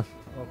Lunchables is better.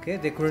 Okay,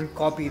 they couldn't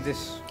copy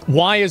this.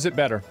 Why is it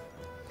better?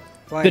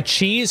 Why? The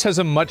cheese has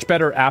a much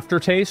better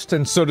aftertaste,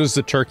 and so does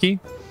the turkey.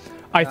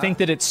 I think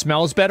that it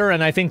smells better,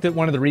 and I think that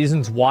one of the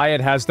reasons why it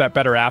has that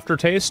better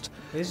aftertaste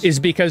is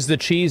because the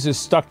cheese is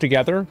stuck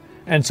together,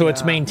 and so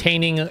it's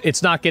maintaining,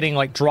 it's not getting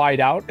like dried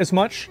out as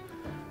much,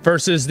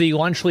 versus the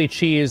Lunchley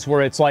cheese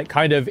where it's like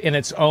kind of in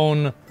its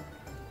own,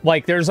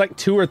 like there's like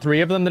 2 or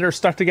 3 of them that are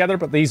stuck together,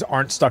 but these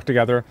aren't stuck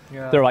together.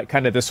 They're like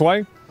kind of this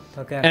way.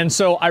 Okay. And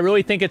so I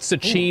really think it's the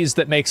cheese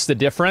that makes the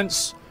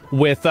difference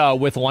with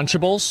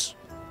Lunchables.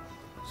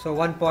 So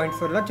 1 point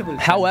for Lunchables.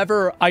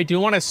 However, I do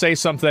want to say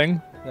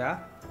something. Yeah.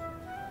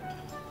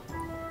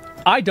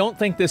 I don't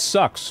think this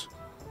sucks.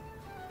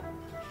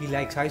 He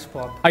likes Ice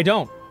Pop. I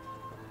don't.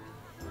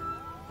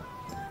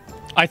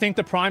 I think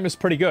the Prime is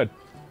pretty good.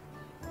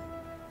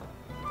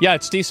 Yeah,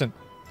 it's decent.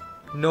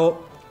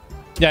 No.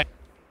 Yeah.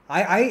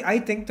 I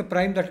think the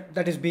Prime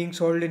that is being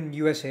sold in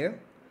USA,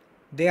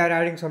 they are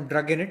adding some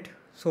drug in it,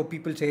 so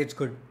people say it's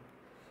good.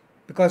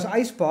 Because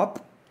Ice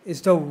Pop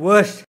is the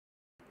worst.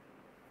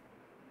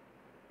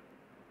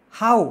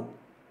 How?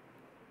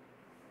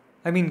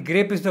 I mean,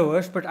 grape is the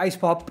worst, but Ice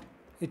Pop,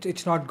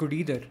 it's not good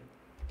either.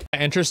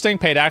 Interesting.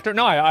 Paid actor?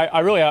 No, I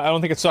really, I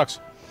don't think it sucks.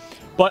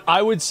 But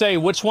I would say,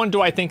 which one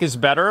do I think is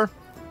better?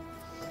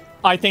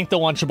 I think the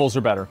Lunchables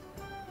are better.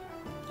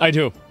 I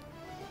do.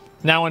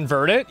 Now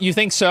invert it? You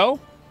think so?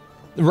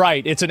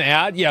 Right, it's an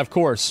ad? Yeah, of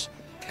course.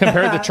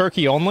 Compared to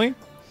turkey only?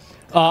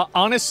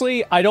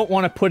 Honestly, I don't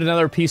want to put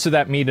another piece of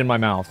that meat in my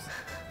mouth.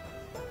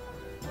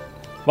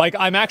 Like,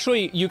 I'm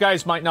actually, you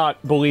guys might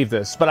not believe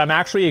this, but I'm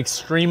actually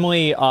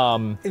extremely,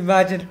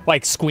 Imagine.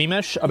 like,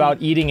 squeamish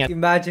about eating it.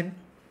 Imagine.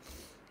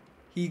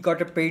 He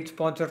got a paid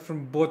sponsor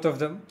from both of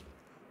them.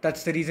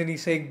 That's the reason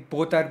he's saying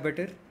both are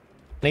better.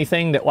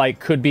 Anything that,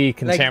 like, could be Like,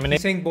 contaminated.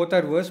 he's saying both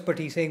are worse, but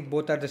he's saying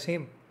both are the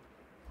same.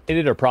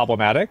 Or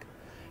problematic.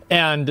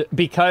 And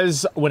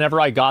because whenever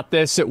I got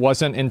this, it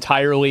wasn't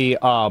entirely,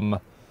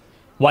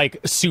 like,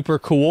 super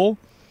cool.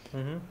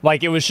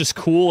 Like, it was just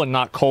cool and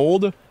not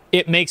cold.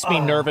 It makes me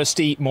nervous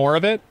to eat more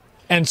of it.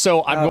 And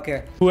so I'm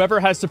whoever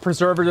has the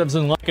preservatives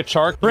and like a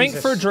shark, drink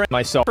for drink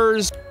myself.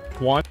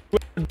 One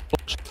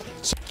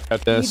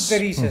at this. Eat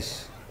the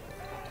Reese's.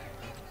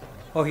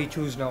 Oh, he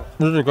chews now.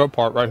 This is a good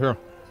part right here.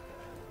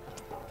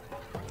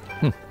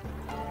 You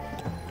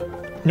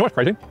know what's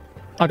crazy?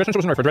 I guess since it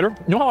was in the refrigerator.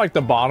 You know how like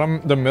the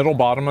middle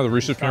bottom of the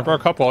Reese's peanut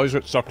butter cup always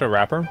gets stuck to a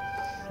wrapper?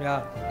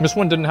 Yeah. This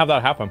one didn't have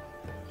that happen.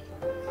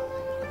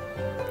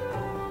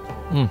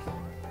 Okay.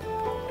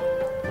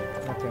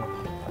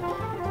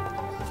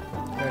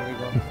 There we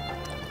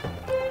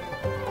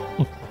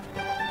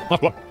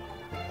go. Look.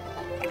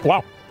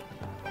 Wow.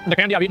 The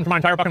candy I've eaten for my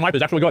entire fucking life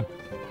is actually good.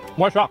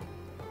 What a shock.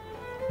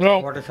 No.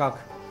 What a shock.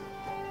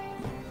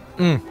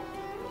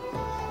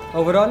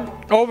 Overall?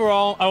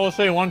 Overall, I will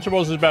say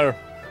Lunchables is better.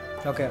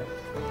 Okay.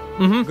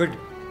 Good.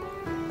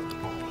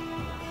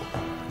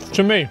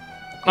 To me.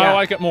 I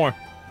like it more.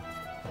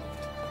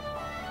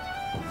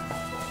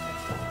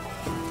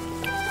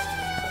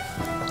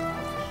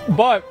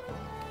 But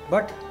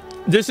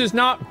this is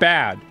not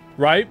bad,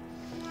 right?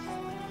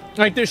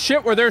 Like this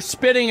shit where they're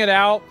spitting it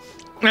out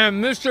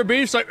and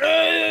MrBeast's like,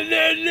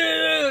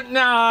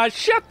 nah,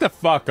 shut the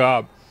fuck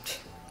up.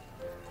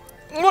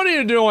 What are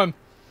you doing?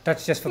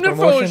 That's just for You're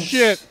promotion. full of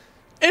shit.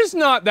 It's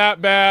not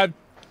that bad.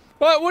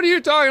 What are you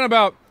talking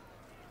about?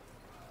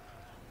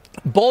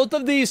 Both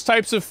of these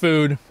types of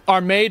food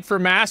are made for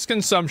mass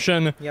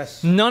consumption.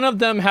 Yes. None of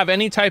them have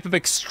any type of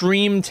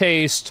extreme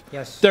taste.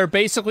 Yes. They're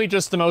basically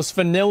just the most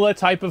vanilla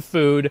type of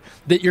food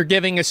that you're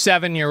giving a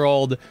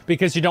 7-year-old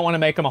because you don't want to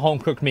make them a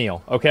home-cooked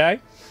meal, okay?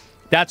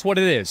 That's what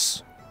it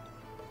is.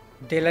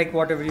 They like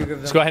whatever you give them.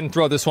 Let's go ahead and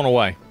throw this one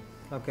away.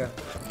 Okay.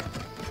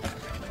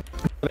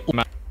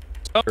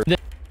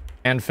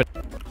 And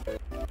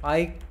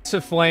I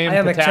flame,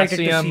 am excited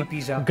to potassium, see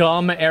pizza.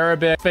 gum,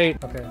 Arabic, fate.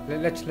 Okay,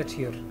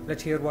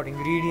 let's hear what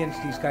ingredients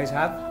these guys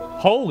have.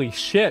 Holy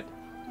shit.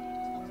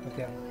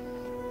 Okay.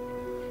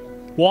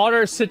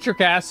 Water, citric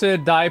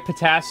acid,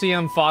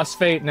 dipotassium,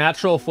 phosphate,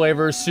 natural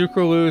flavors,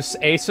 sucralose,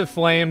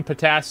 acetylflame,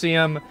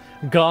 potassium,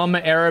 gum,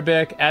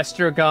 Arabic,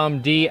 ester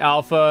gum,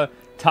 D-alpha,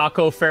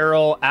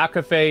 tocopherol,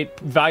 acifate,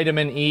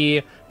 vitamin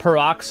E,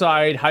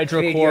 peroxide,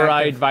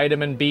 hydrochloride,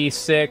 vitamin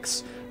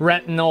B6,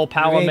 retinol,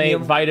 palamate,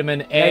 Uranium,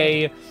 vitamin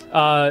A,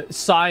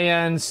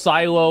 cyan,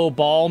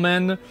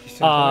 silobalmin,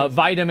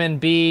 vitamin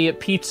B,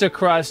 pizza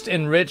crust,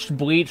 enriched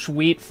bleach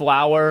wheat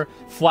flour,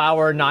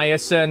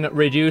 niacin,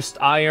 reduced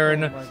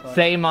iron,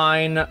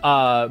 thymine,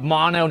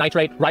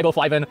 mononitrate,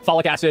 riboflavin,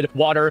 folic acid,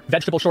 water,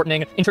 vegetable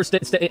shortening,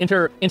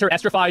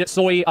 interestrified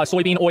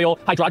soybean oil,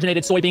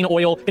 hydrogenated soybean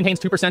oil, contains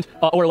 2%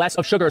 or less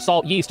of sugar,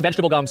 salt, yeast,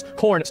 vegetable gums,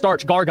 corn,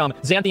 starch, gar gum,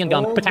 xanthian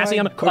gum, Oh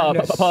potassium, my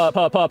goodness.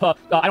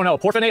 I don't know,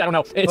 porphyrinate, I don't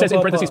know. It says in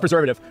parentheses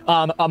preservative.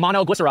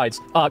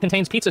 Monoglycerides,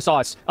 contains pizza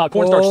sauce,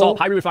 cornstarch, salt,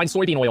 highly refined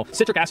soybean oil,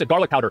 citric acid,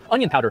 garlic powder,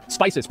 onion powder,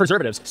 spices,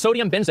 preservatives,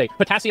 sodium benzate,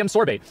 potassium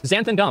sorbate,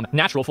 xanthan gum,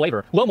 natural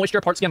flavor, low moisture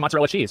part skim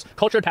mozzarella cheese,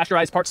 cultured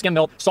pasteurized part skim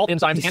milk, salt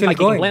enzymes, He's still anti-caking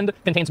going. blend,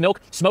 contains milk,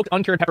 smoked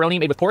uncured pepperoni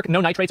made with pork,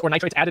 no nitrates or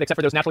nitrates added except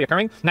for those naturally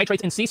occurring,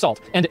 nitrates in sea salt,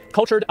 and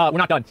cultured, we're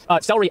not done,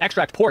 celery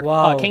extract, pork,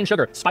 Wow. cane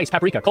sugar, spice,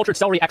 paprika, cultured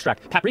celery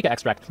extract, paprika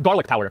extract,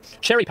 garlic powder,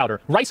 cherry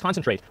powder, rice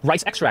concentrate,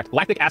 rice extract,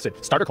 lactic acid,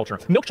 starter culture,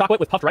 milk chocolate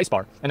with puffed rice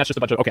bar, and that's just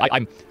a bunch of, okay,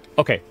 I'm,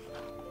 okay.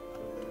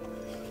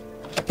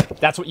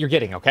 That's what you're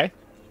getting, okay?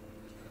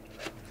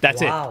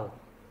 That's Wow.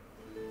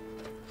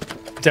 it.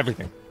 It's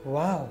everything.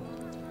 Wow.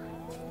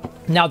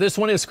 Now, this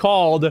one is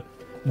called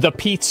the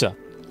pizza,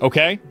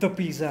 okay? The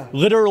pizza.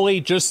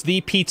 Literally just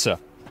the pizza.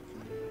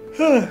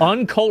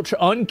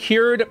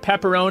 Uncured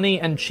pepperoni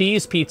and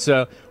cheese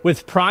pizza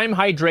with prime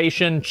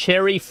hydration,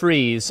 cherry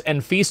freeze,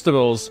 and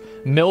Feastables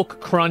milk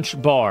crunch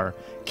bar.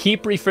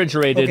 Keep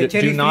refrigerated, Okay,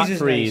 cherry do not freeze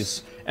is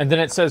freeze. And then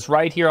it says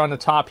right here on the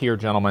top here,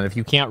 gentlemen, if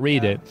you can't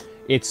read it,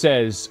 it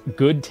says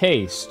good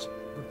taste,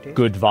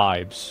 good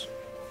vibes.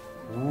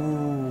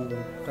 Ooh,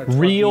 that's what we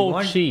Real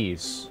want.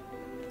 cheese.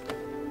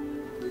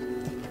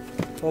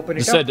 Open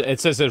It it said up. it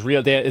says there's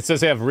real. It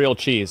says they have real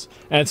cheese,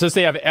 and it says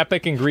they have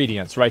epic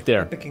ingredients right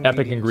there.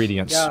 Epic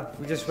ingredients. Yeah,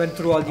 we just went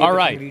through all the All epic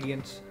right.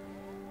 ingredients.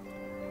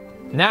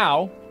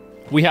 Now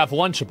we have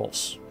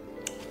Lunchables.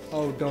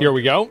 Oh, don't. Here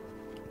we go.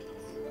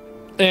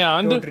 Don't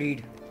And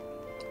read.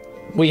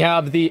 we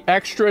have the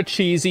extra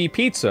cheesy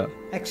pizza.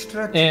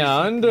 Extra cheesy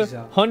And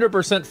pizza.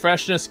 100%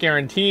 freshness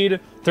guaranteed,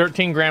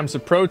 13 grams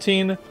of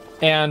protein.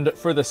 And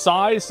for the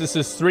size, this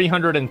is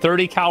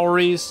 330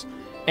 calories.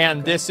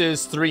 And this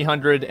is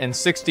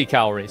 360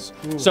 calories.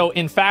 Ooh. So,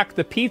 in fact,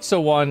 the pizza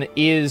one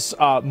is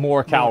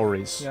more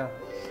calories. Yeah.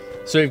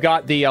 So you've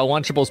got the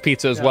Lunchables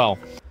pizza as Yeah. well.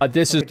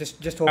 This Okay, is,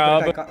 just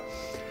open it.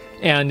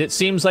 and it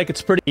seems like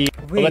it's pretty.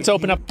 Wait, Let's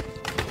open you- up. You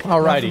have to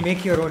Alrighty.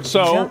 make your own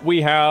So pizza?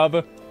 we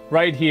have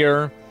right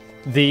here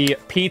the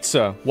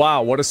pizza.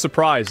 Wow, what a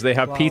surprise! They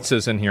have Wow.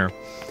 pizzas in here,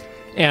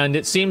 and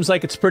it seems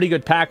like it's pretty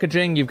good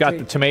packaging. You've got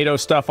the tomato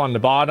stuff on the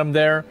bottom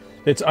there.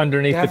 It's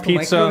underneath They the have to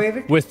pizza microwave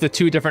it? with the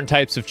two different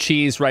types of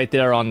cheese right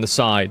there on the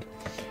side.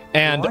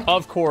 And What?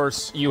 of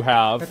course, you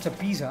have. That's a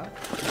pizza.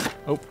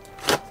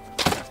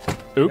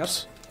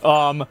 Oops.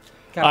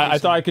 Can't I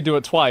mix thought them. I could do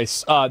it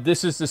twice.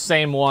 This is the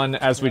same one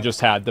as we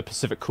just had, the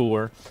Pacific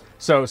Cooler.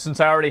 So since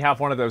I already have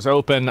one of those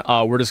open,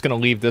 we're just going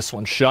to leave this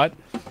one shut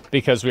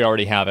because we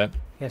already have it.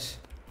 Yes.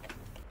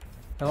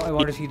 Now I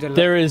want to see the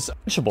There is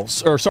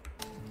Lunchables, or sorry,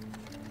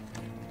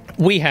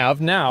 we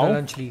have now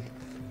Lunchly.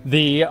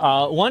 the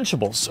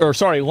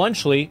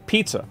Lunchly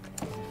pizza.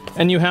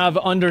 And you have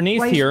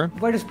underneath here,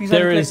 Why does pizza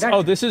there look like is, that?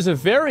 oh, this is a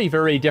very,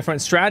 very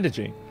different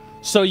strategy.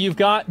 So you've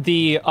got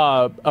the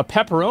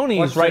pepperonis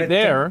What's right that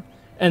there,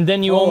 and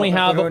then you Oh, only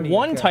have pepperoni,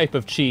 one okay. type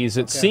of cheese,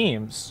 it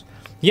seems.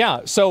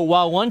 Yeah, so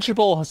while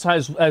Lunchables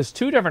has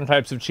two different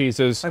types of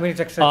cheeses, I mean, it's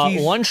extra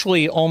cheese.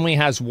 Lunchly only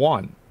has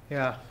one.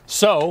 Yeah.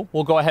 So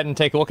we'll go ahead and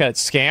take a look at it.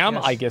 Scam?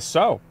 Yes. I guess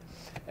so.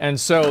 And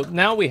so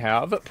now we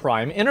have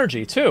Prime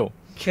Energy too.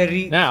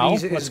 Cherry Now,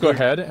 freeze is let's go good.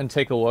 ahead and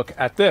take a look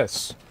at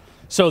this.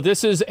 So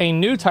this is a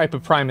new type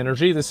of Prime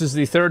Energy. This is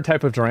the third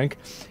type of drink.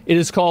 It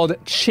is called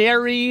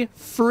Cherry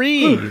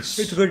Freeze.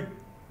 It's good.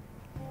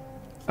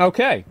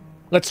 Okay,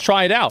 let's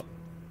try it out.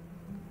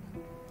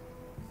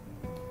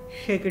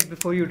 Shake it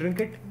before you drink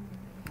it.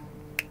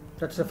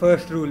 That's the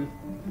first rule.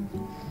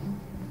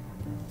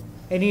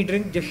 Any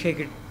drink, just shake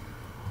it.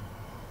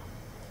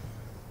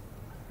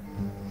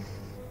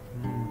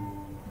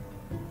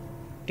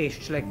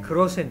 Tastes like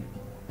croissant.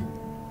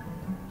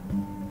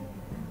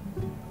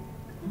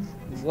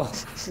 Wow,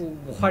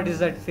 what is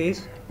that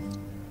face?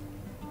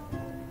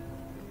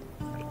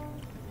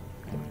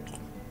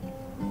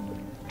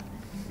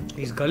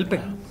 He's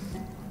gulping.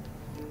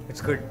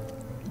 It's good.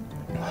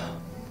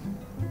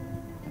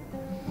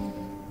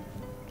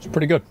 It's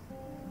pretty good.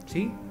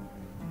 See?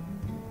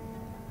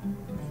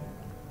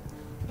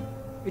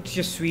 It's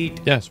just sweet.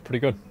 Yeah, it's pretty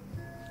good.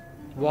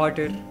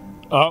 Water.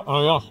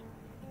 Oh yeah.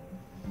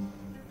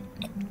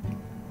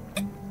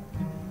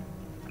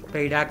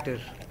 Paid actor.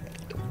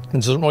 It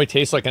doesn't really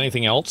taste like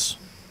anything else.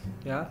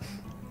 Yeah.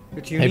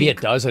 It's unique. Maybe it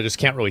does. I just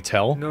can't really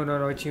tell.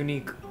 No, it's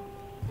unique.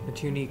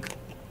 It's unique.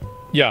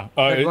 Yeah.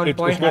 That one It's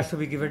point good. has to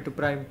be given to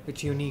Prime.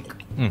 It's unique.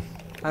 Mm.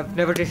 I've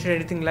never tasted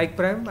anything like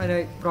Prime, and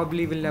I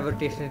probably will never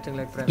taste anything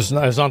like Prime. It's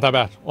not that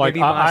bad. Like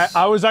Maybe I mass.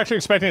 was actually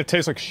expecting it to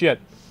taste like shit.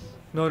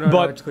 No,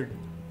 but- it's good.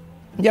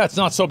 Yeah, it's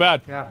not so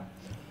bad. Yeah.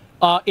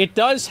 It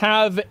does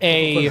have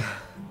an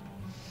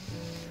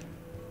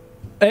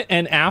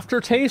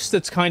aftertaste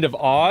that's kind of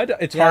odd.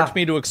 It's hard Yeah. for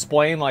me to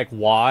explain like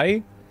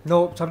why.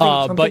 No,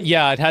 something. But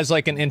yeah, it has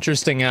like an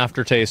interesting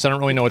aftertaste. I don't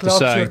really know what to clogs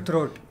say. your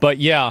throat But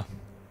yeah.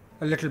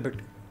 a little bit.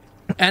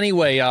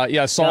 Anyway,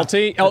 yeah,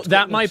 salty. Yeah, Oh, that's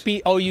that good. might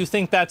be. Oh, you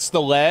think that's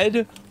the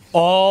lead?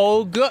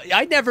 Oh, good.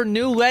 I never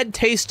knew lead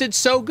tasted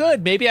so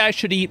good. Maybe I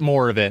should eat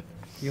more of it.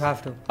 You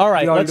have to. All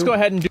right, We let's do. go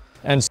ahead and do.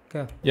 And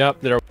Okay. yep,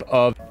 they're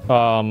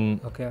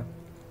Okay.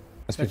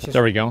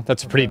 there we go.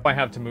 That's pretty. I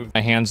have to move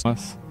my hands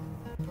with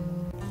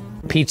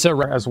pizza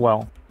as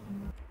well.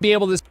 Be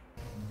able to.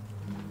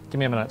 Give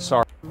me a minute.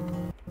 Sorry.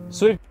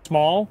 So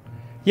small.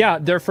 Yeah,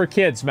 they're for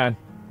kids, man.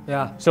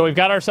 Yeah. So we've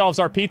got ourselves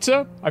our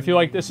pizza. I feel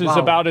like this is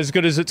about as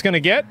good as it's gonna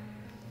get.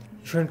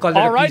 You shouldn't call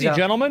that a pizza. Alrighty,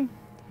 gentlemen.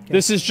 Okay.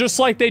 This is just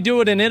like they do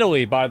it in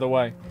Italy, by the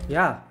way.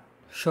 Yeah,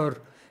 sure.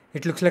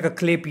 It looks like a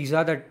clay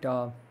pizza that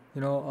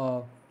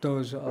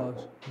those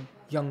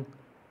young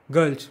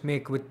girls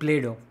make with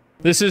Play-Doh.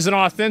 This is an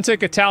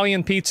authentic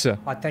Italian pizza.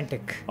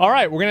 Authentic. All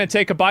right, we're gonna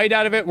take a bite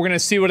out of it. We're gonna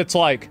see what it's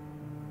like.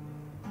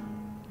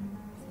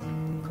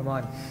 Come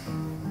on.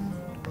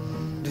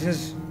 This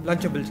is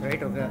Lunchables,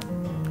 right? Okay.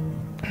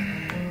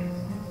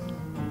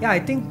 Yeah, I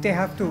think they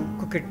have to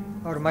cook it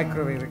or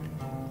microwave it.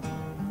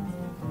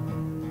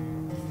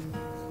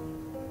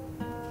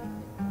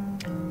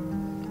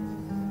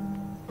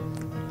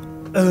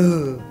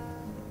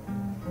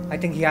 I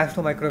think he has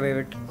to microwave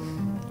it.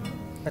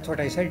 That's what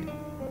I said.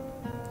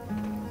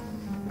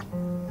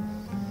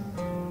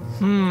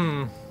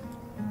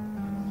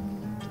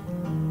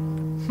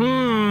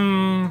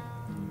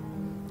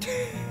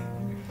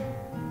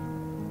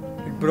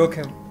 It broke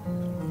him.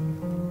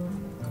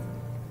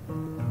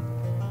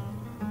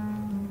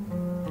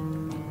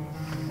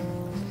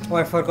 Oh,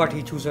 I forgot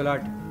he chews a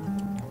lot.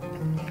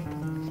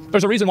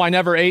 There's a reason why I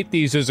never ate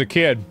these as a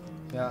kid.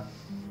 Yeah.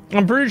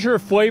 I'm pretty sure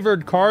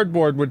flavored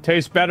cardboard would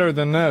taste better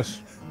than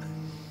this.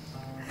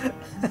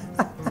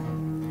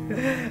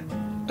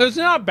 It's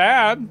not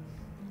bad.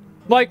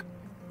 Like,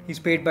 He's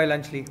paid by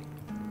Lunchley.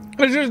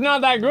 it's just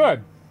not that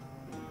good.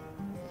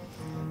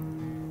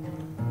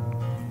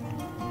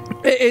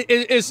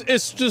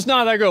 It's just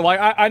not that good. Like,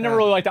 I never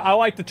really liked it. I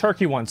like the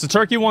turkey ones. The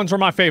turkey ones were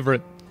my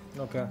favorite.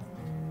 Okay.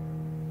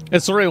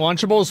 It's three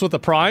Lunchables with a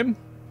Prime.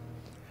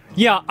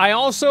 Yeah, I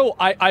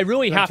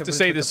really have to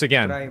say this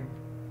again. Prime.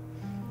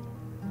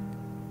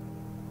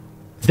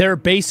 They're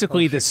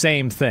basically the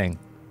same thing.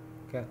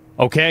 Okay.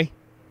 Okay?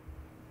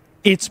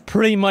 It's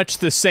pretty much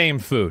the same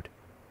food.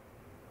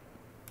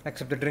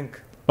 Except the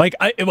drink. Like,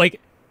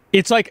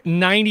 it's like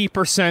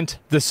 90%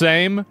 the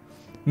same,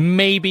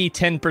 maybe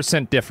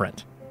 10%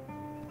 different.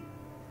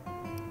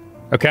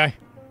 Okay?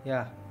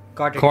 Yeah.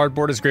 Got it.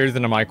 Cardboard is greater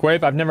than a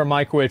microwave. I've never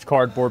microwaved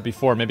cardboard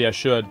before. Maybe I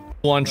should.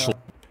 Lunch.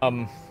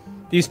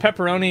 These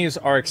pepperonis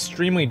are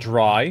extremely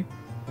dry.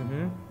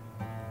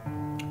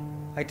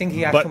 I think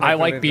he has But to I microwave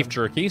like beef them.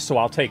 jerky, so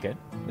I'll take it.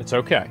 It's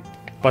okay.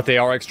 But they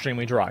are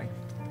extremely dry.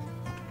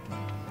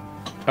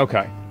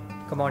 Okay.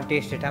 Come on,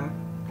 taste it.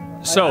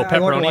 So, I want to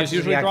pepperoni watch is his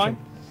usually dry?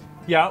 reaction.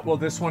 Yeah, well,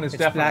 this one is It's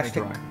definitely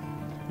plastic. dry.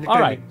 Literally. All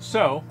right,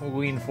 so we'll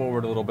lean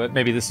forward a little bit.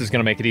 Maybe this is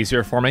going to make it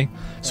easier for me,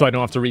 so I don't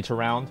have to reach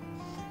around.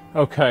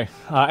 Okay,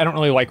 I don't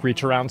really like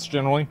reach arounds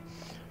generally.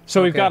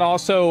 So we've got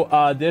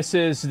also, this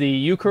is the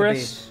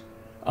Eucharist.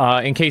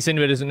 In case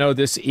anybody doesn't know,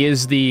 this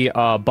is the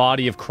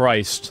body of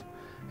Christ.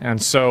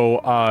 And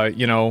so,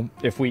 you know,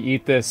 if we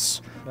eat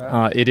this,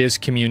 it is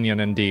communion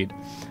indeed.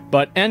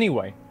 But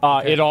anyway,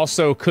 it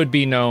also could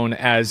be known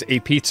as a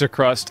pizza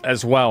crust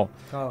as well,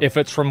 if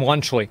it's from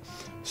Lunchly.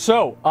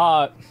 So,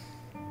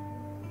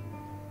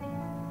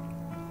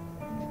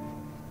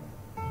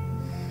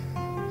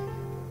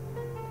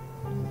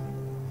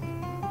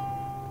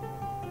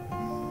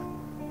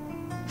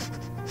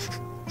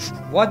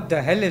 What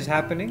the hell is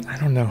happening? I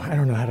don't know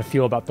how to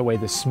feel about the way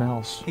this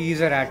smells.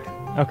 He's a rat.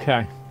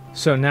 Okay,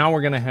 so now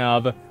we're gonna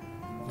have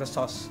The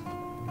sauce.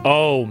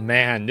 Oh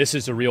man, this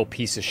is a real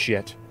piece of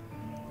shit.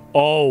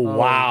 Oh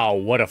wow,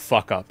 what a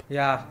fuck up.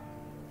 Yeah.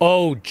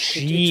 Oh It's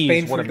jeez,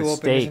 painful what a to open,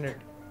 mistake. isn't it?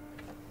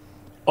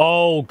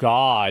 Oh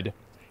god.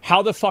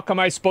 How the fuck am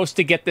I supposed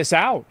to get this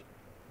out?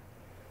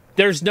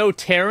 There's no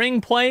tearing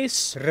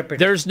place. Rip it.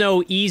 There's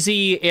no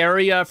easy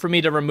area for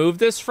me to remove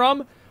this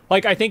from.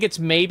 Like, I think it's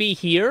maybe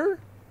here.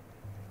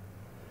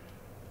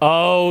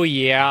 Oh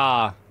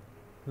yeah.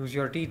 Use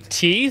your teeth.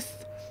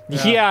 Teeth?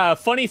 Yeah. Yeah,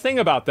 funny thing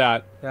about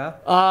that.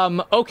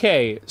 Yeah.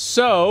 Okay,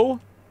 so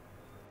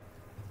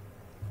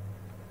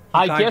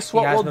I guess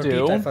what we'll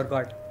teeth, I do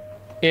forgot.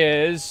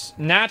 is,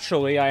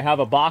 naturally, I have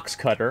a box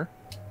cutter.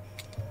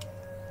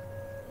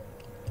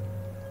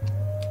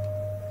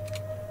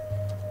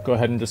 Go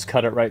ahead and just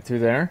cut it right through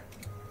there.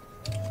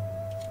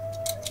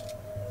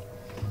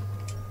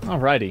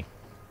 Alrighty.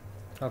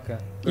 Okay.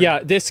 Yeah,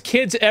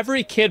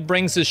 every kid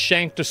brings his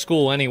shank to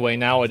school anyway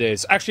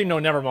nowadays. Actually, no,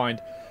 never mind.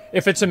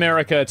 If it's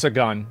America, it's a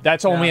gun.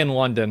 That's only in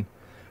London.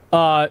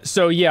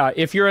 So yeah,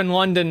 if you're in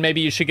London,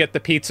 maybe you should get the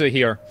pizza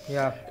here.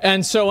 Yeah.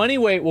 And so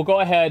anyway, we'll go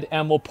ahead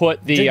and we'll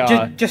put the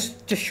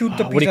just shoot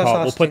the pizza what do you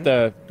call it? sauce We'll put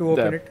thing to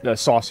open it. the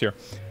sauce here.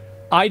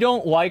 I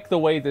don't like the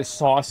way this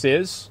sauce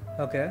is.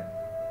 Okay.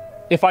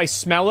 If I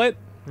smell it,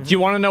 do you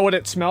want to know what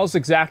it smells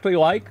exactly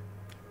like?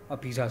 A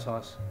pizza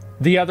sauce.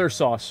 The other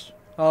sauce.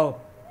 Oh.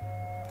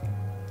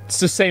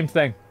 It's the same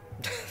thing.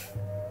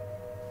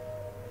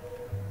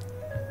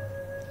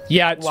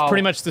 Yeah, it's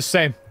pretty much the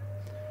same.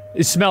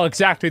 It smells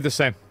exactly the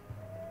same.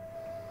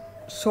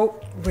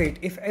 So, wait,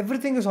 if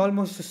everything is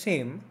almost the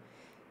same,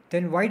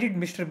 Then why did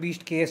Mr.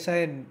 Beast,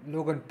 KSI and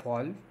Logan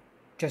Paul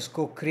just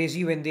go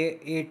crazy when they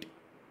ate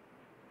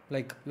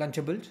like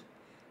Lunchables?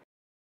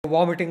 They were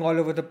vomiting all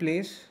over the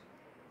place.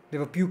 They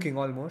were puking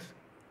almost.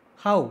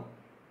 How?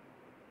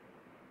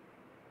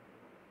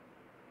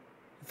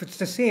 If it's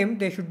the same,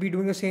 they should be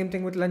doing the same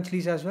thing with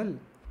Lunchlies as well.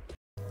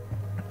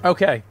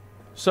 Okay,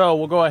 so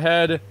we'll go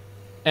ahead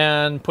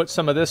and put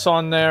some of this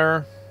on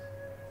there.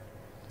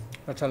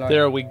 That's a lot.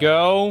 There we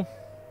go.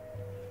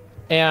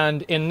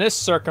 And in this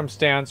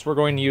circumstance, we're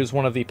going to use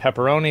one of the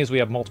pepperonis. We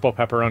have multiple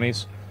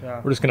pepperonis. Yeah.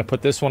 We're just going to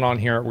put this one on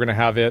here. We're going to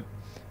have it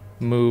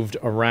moved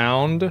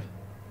around.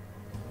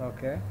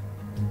 Okay.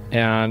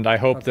 And I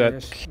hope that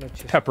let's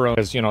just... pepperoni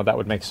is, you know, that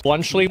would make sense.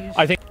 Lunchly,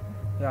 I think.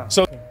 Yeah.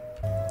 So. Okay.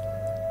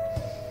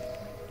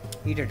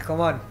 Eat it,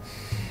 come on.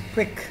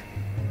 Quick.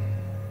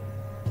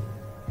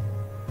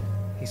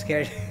 He's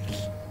scared.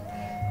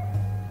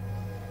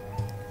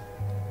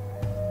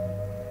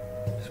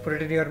 Just put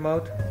it in your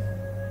mouth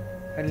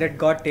and let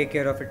God take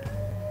care of it.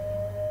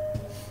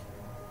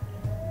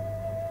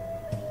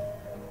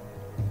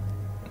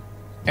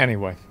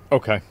 Anyway,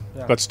 okay,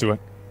 Yeah. Let's do it.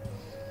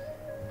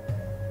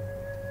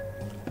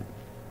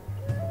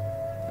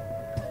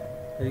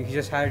 He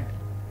just had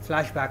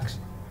flashbacks.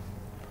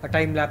 A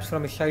time lapse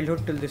from his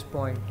childhood till this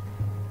point.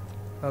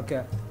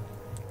 Okay.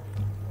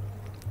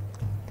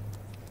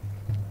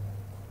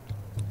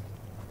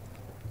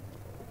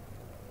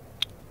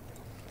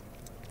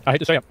 I hate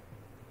to say it.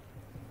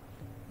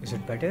 Is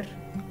it better?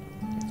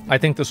 I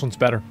think this one's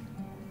better.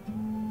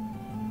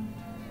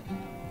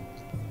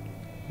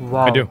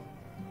 Wow. I do.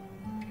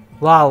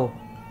 Wow.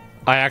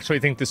 I actually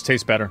think this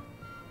tastes better.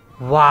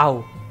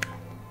 Wow.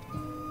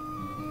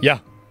 Yeah.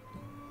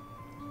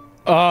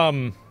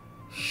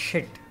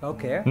 Shit.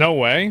 Okay. No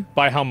way.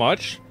 By how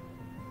much?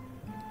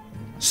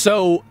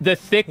 So, the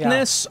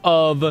thickness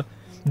of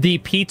the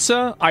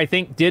pizza, I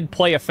think, did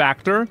play a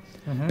factor.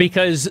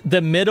 Because the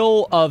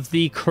middle of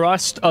the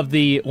crust of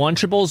the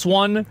Lunchables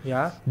one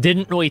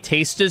didn't really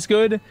taste as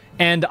good.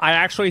 And I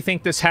actually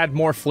think this had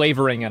more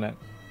flavoring in it.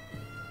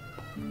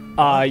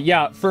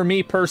 Yeah, for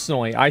me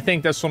personally, I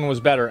think this one was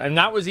better. And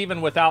that was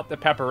even without the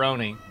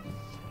pepperoni.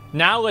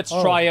 Now let's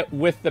try it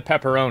with the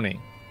pepperoni.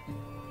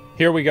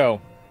 Here we go.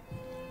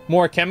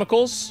 More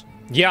chemicals?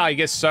 Yeah, I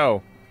guess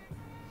so.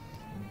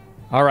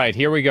 All right,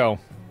 here we go.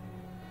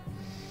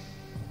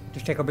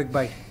 Just take a big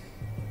bite.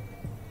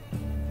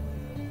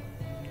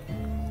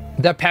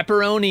 The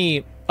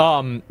pepperoni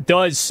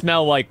does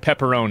smell like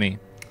pepperoni.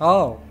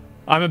 Oh.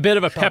 I'm a bit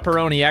of a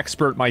pepperoni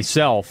expert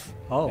myself.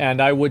 Oh.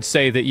 And I would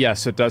say that,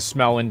 yes, it does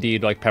smell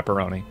indeed like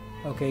pepperoni.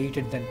 Okay, eat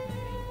it then.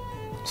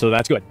 So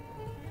that's good.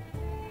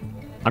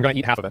 I'm going to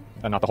eat half of it,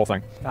 and not the whole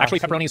thing. Actually,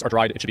 pepperonis are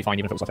dried. It should be fine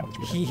even if it was left out.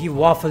 He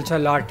waffles a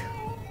lot.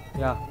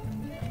 Yeah.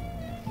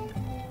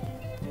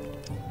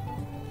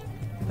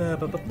 I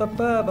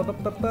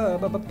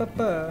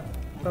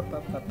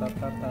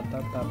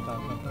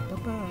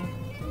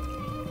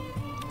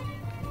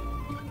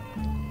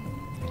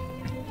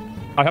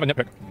have a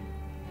nitpick.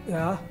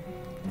 Yeah.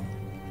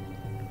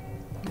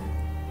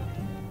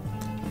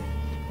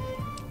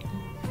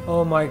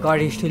 Oh my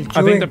god, he's still chewing.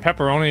 I think the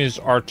pepperonis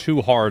are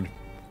too hard.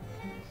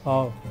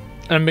 Oh.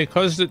 And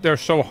because they're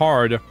so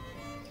hard,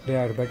 They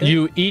are better.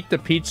 you eat the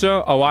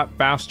pizza a lot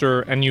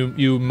faster, and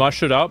you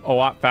mush it up a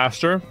lot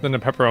faster than the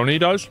pepperoni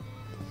does.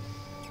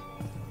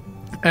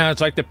 And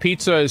it's like the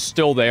pizza is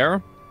still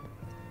there.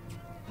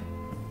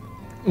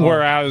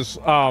 Whereas,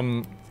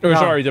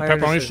 sorry, the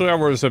pepperoni's still there,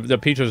 whereas the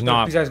pizza's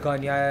not. The pizza's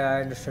gone. Yeah,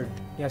 I understood.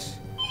 Yes.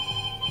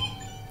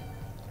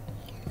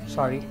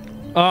 Sorry.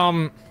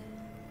 I'm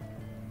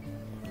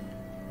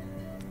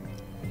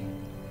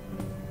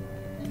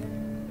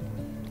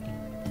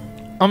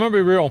gonna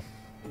be real.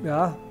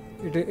 Yeah,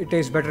 it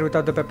tastes better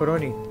without the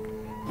pepperoni.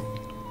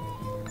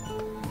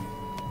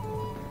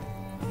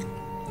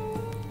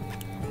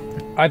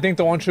 I think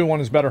the Lunchly one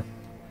is better.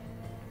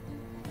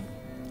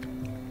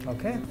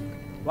 Okay.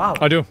 Wow.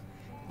 I do.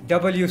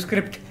 W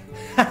script.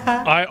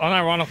 I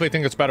unironically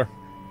think it's better.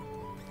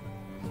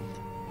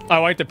 I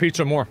like the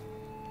pizza more.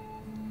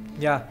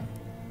 Yeah.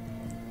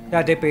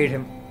 Yeah, they paid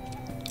him.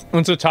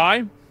 It's a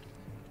tie.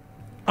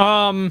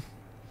 And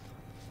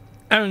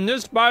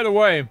this, by the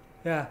way,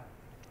 Yeah.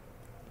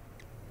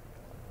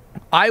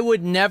 I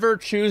would never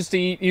choose to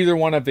eat either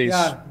one of these.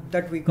 Yeah,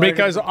 that we got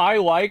Because it. I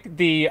like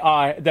the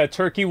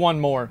turkey one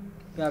more.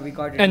 Yeah, we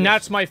got it. And yes.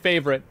 that's my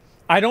favorite.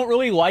 I don't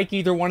really like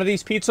either one of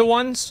these pizza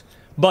ones,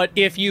 but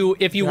if you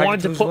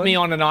wanted to put me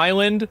on an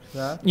island,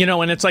 you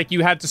know, and it's like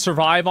you had to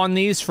survive on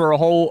these for a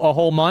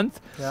whole month,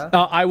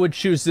 I would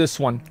choose this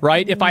one,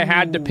 right? If I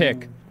had to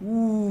pick.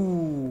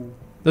 Ooh.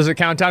 Does it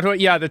count down to it?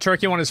 Yeah, the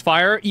turkey one is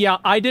fire. Yeah,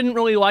 I didn't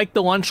really like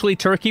the Lunchly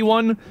turkey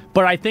one,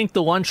 but I think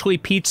the Lunchly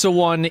pizza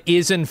one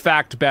is in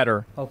fact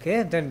better.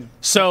 Okay, then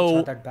So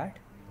it's not that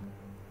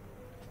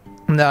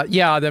bad.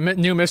 Yeah, the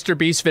new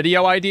MrBeast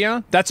video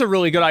idea. That's a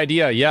really good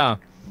idea, yeah.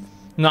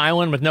 An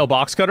island with no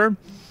box cutter.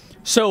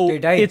 So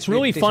it's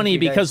really funny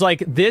because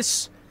like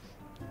this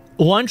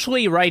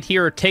Lunchly right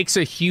here takes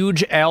a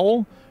huge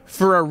L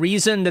for a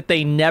reason that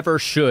they never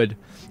should.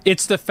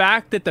 It's the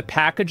fact that the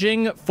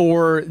packaging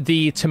for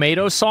the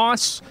tomato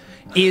sauce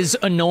is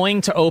annoying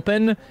to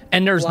open,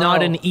 and there's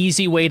not an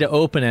easy way to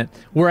open it.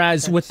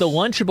 Whereas with the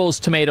Lunchables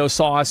tomato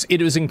sauce,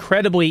 it was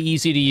incredibly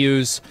easy to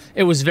use.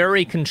 It was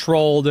very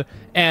controlled,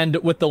 and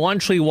with the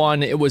Lunchly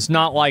one, it was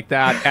not like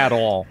that at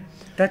all.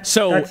 That's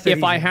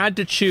if I had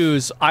to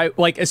choose,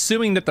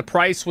 assuming that the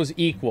price was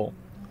equal.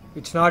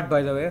 It's not,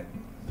 by the way.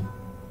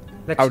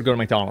 I would go to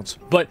McDonald's.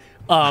 But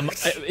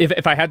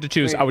if I had to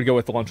choose, I would go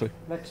with the Lunchly.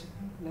 Let's.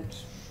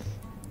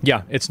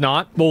 Yeah, it's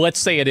not. Well, let's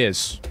say it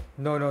is.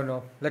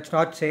 No. Let's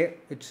not say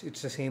it's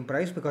the same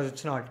price, because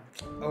it's not.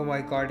 Oh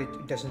my god,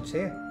 it doesn't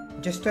say.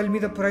 Just tell me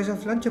the price of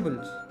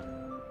Lunchables.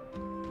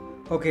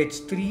 Okay, it's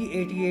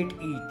 $3.88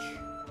 each.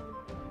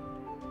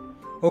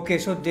 Okay,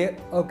 so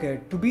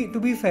to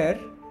be fair,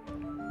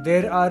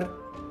 there are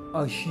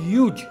a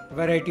huge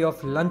variety of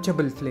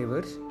Lunchable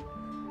flavors,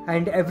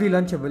 and every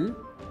Lunchable,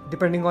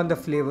 depending on the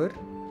flavor,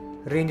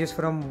 ranges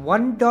from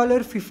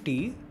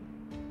 $1.50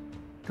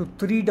 to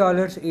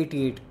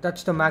 $3.88.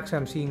 That's the max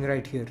I'm seeing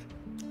right here.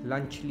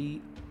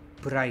 Lunchly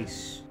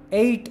price.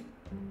 8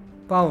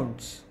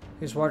 pounds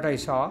is what I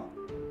saw.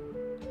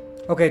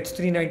 Okay, it's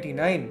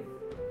 $3.99.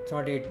 It's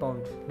not 8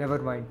 pounds. Never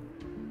mind.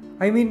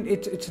 I mean,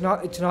 it's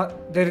not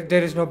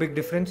there is no big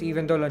difference,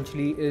 even though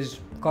Lunchly is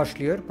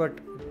costlier, but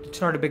it's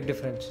not a big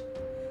difference.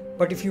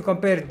 But if you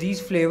compare these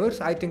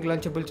flavors, I think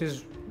Lunchables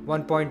is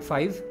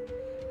 1.5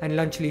 and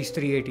Lunchly is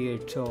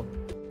 $3.88. So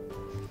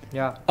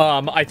yeah.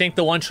 I think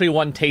the Lunchly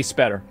one tastes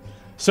better.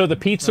 So the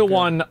pizza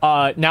one,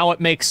 now it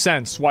makes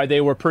sense why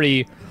they were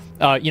pretty,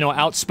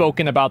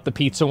 outspoken about the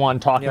pizza one,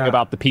 talking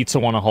about the pizza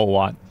one a whole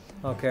lot.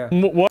 Okay.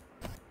 What?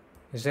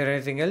 Is there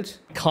anything else?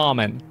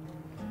 Common.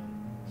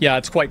 Yeah,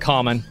 it's quite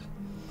common.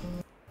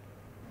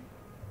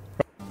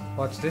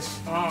 What's this?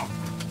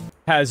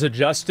 Has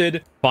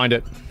adjusted. Find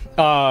it.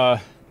 A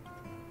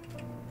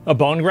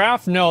bone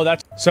graft? No,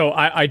 that's... So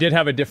I did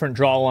have a different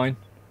jawline.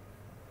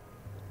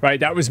 Right,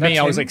 that was me.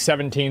 I was like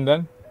 17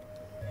 then.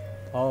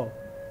 Oh.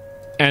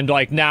 And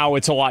like now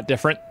it's a lot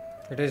different.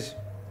 It is.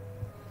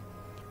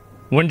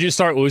 When did you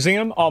start losing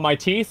them? Oh, my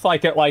teeth?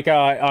 Like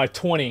at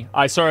 20.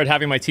 I started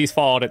having my teeth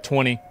fall out at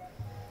 20.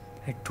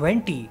 At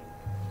 20?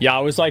 Yeah, I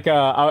was like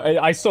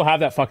I still have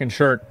that fucking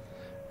shirt.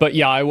 But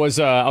yeah, I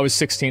was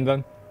 16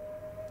 then.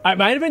 I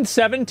might have been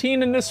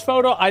 17 in this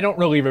photo. I don't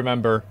really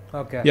remember.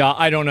 Okay. Yeah,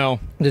 I don't know.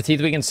 The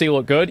teeth we can see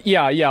look good.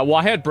 Yeah. Well,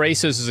 I had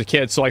braces as a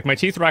kid, so like my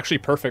teeth were actually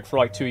perfect for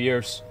like 2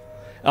 years.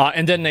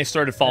 And then they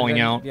started falling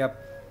out. Yep.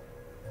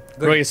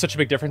 Good. Really, it's such a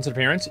big difference in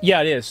appearance?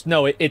 Yeah, it is.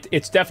 No,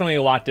 it's definitely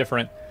a lot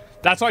different.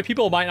 That's why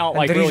people might not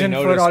like really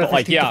notice, but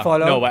like, yeah,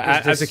 no, but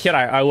as a kid,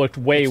 I looked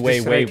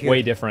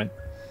way different.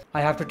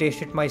 I have to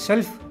taste it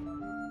myself.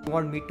 You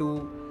want me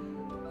to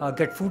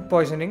get food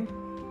poisoning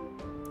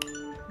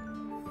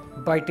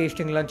by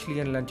tasting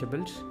Lunchly and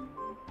Lunchables?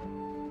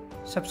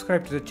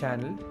 Subscribe to the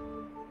channel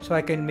so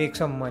I can make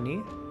some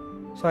money,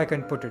 so I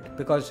can put it,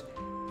 because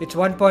it's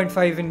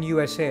 1.5 in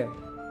USA,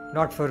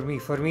 not for me.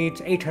 For me,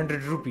 it's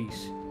 800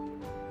 rupees,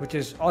 which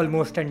is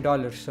almost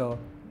 $10. So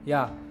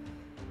yeah.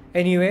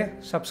 Anyway,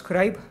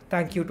 subscribe.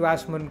 Thank you to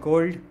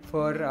Asmongold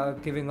for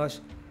giving us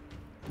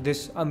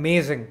this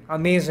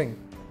amazing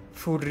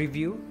food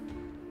review.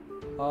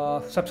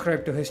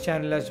 Subscribe to his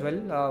channel as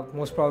well.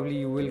 Most probably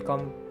you will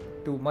come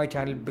to my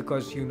channel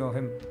because you know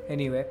him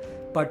anyway.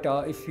 But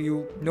if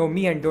you know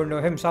me and don't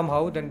know him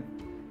somehow, then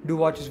do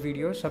watch his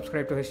videos.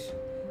 Subscribe to his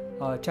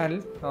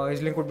channel.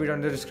 His link would be down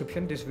in the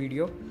description. This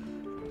video.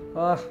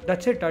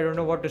 That's it. I don't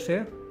know what to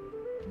say.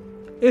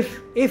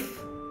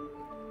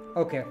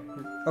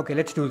 Okay,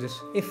 let's do this.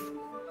 If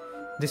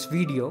this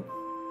video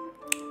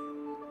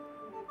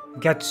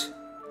gets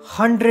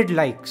 100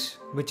 likes,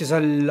 which is a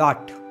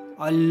lot.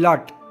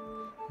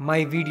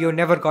 My video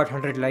never got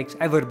 100 likes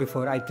ever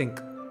before, I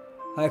think,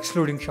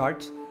 excluding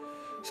shorts.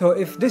 So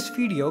if this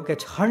video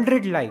gets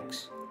 100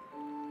 likes,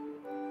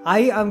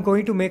 I am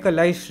going to make a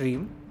live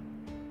stream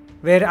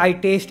where I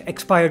taste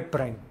expired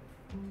Prime.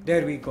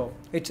 There we go.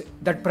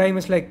 That Prime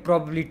is like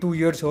probably 2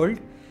 years old.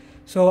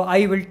 So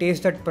I will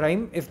taste that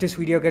Prime if this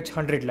video gets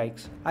 100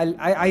 likes.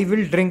 I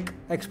will drink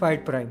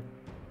expired Prime.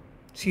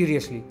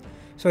 Seriously.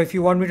 So if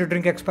you want me to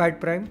drink expired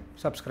Prime,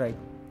 subscribe.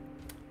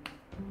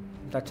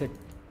 That's it.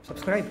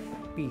 Subscribe.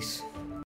 Peace.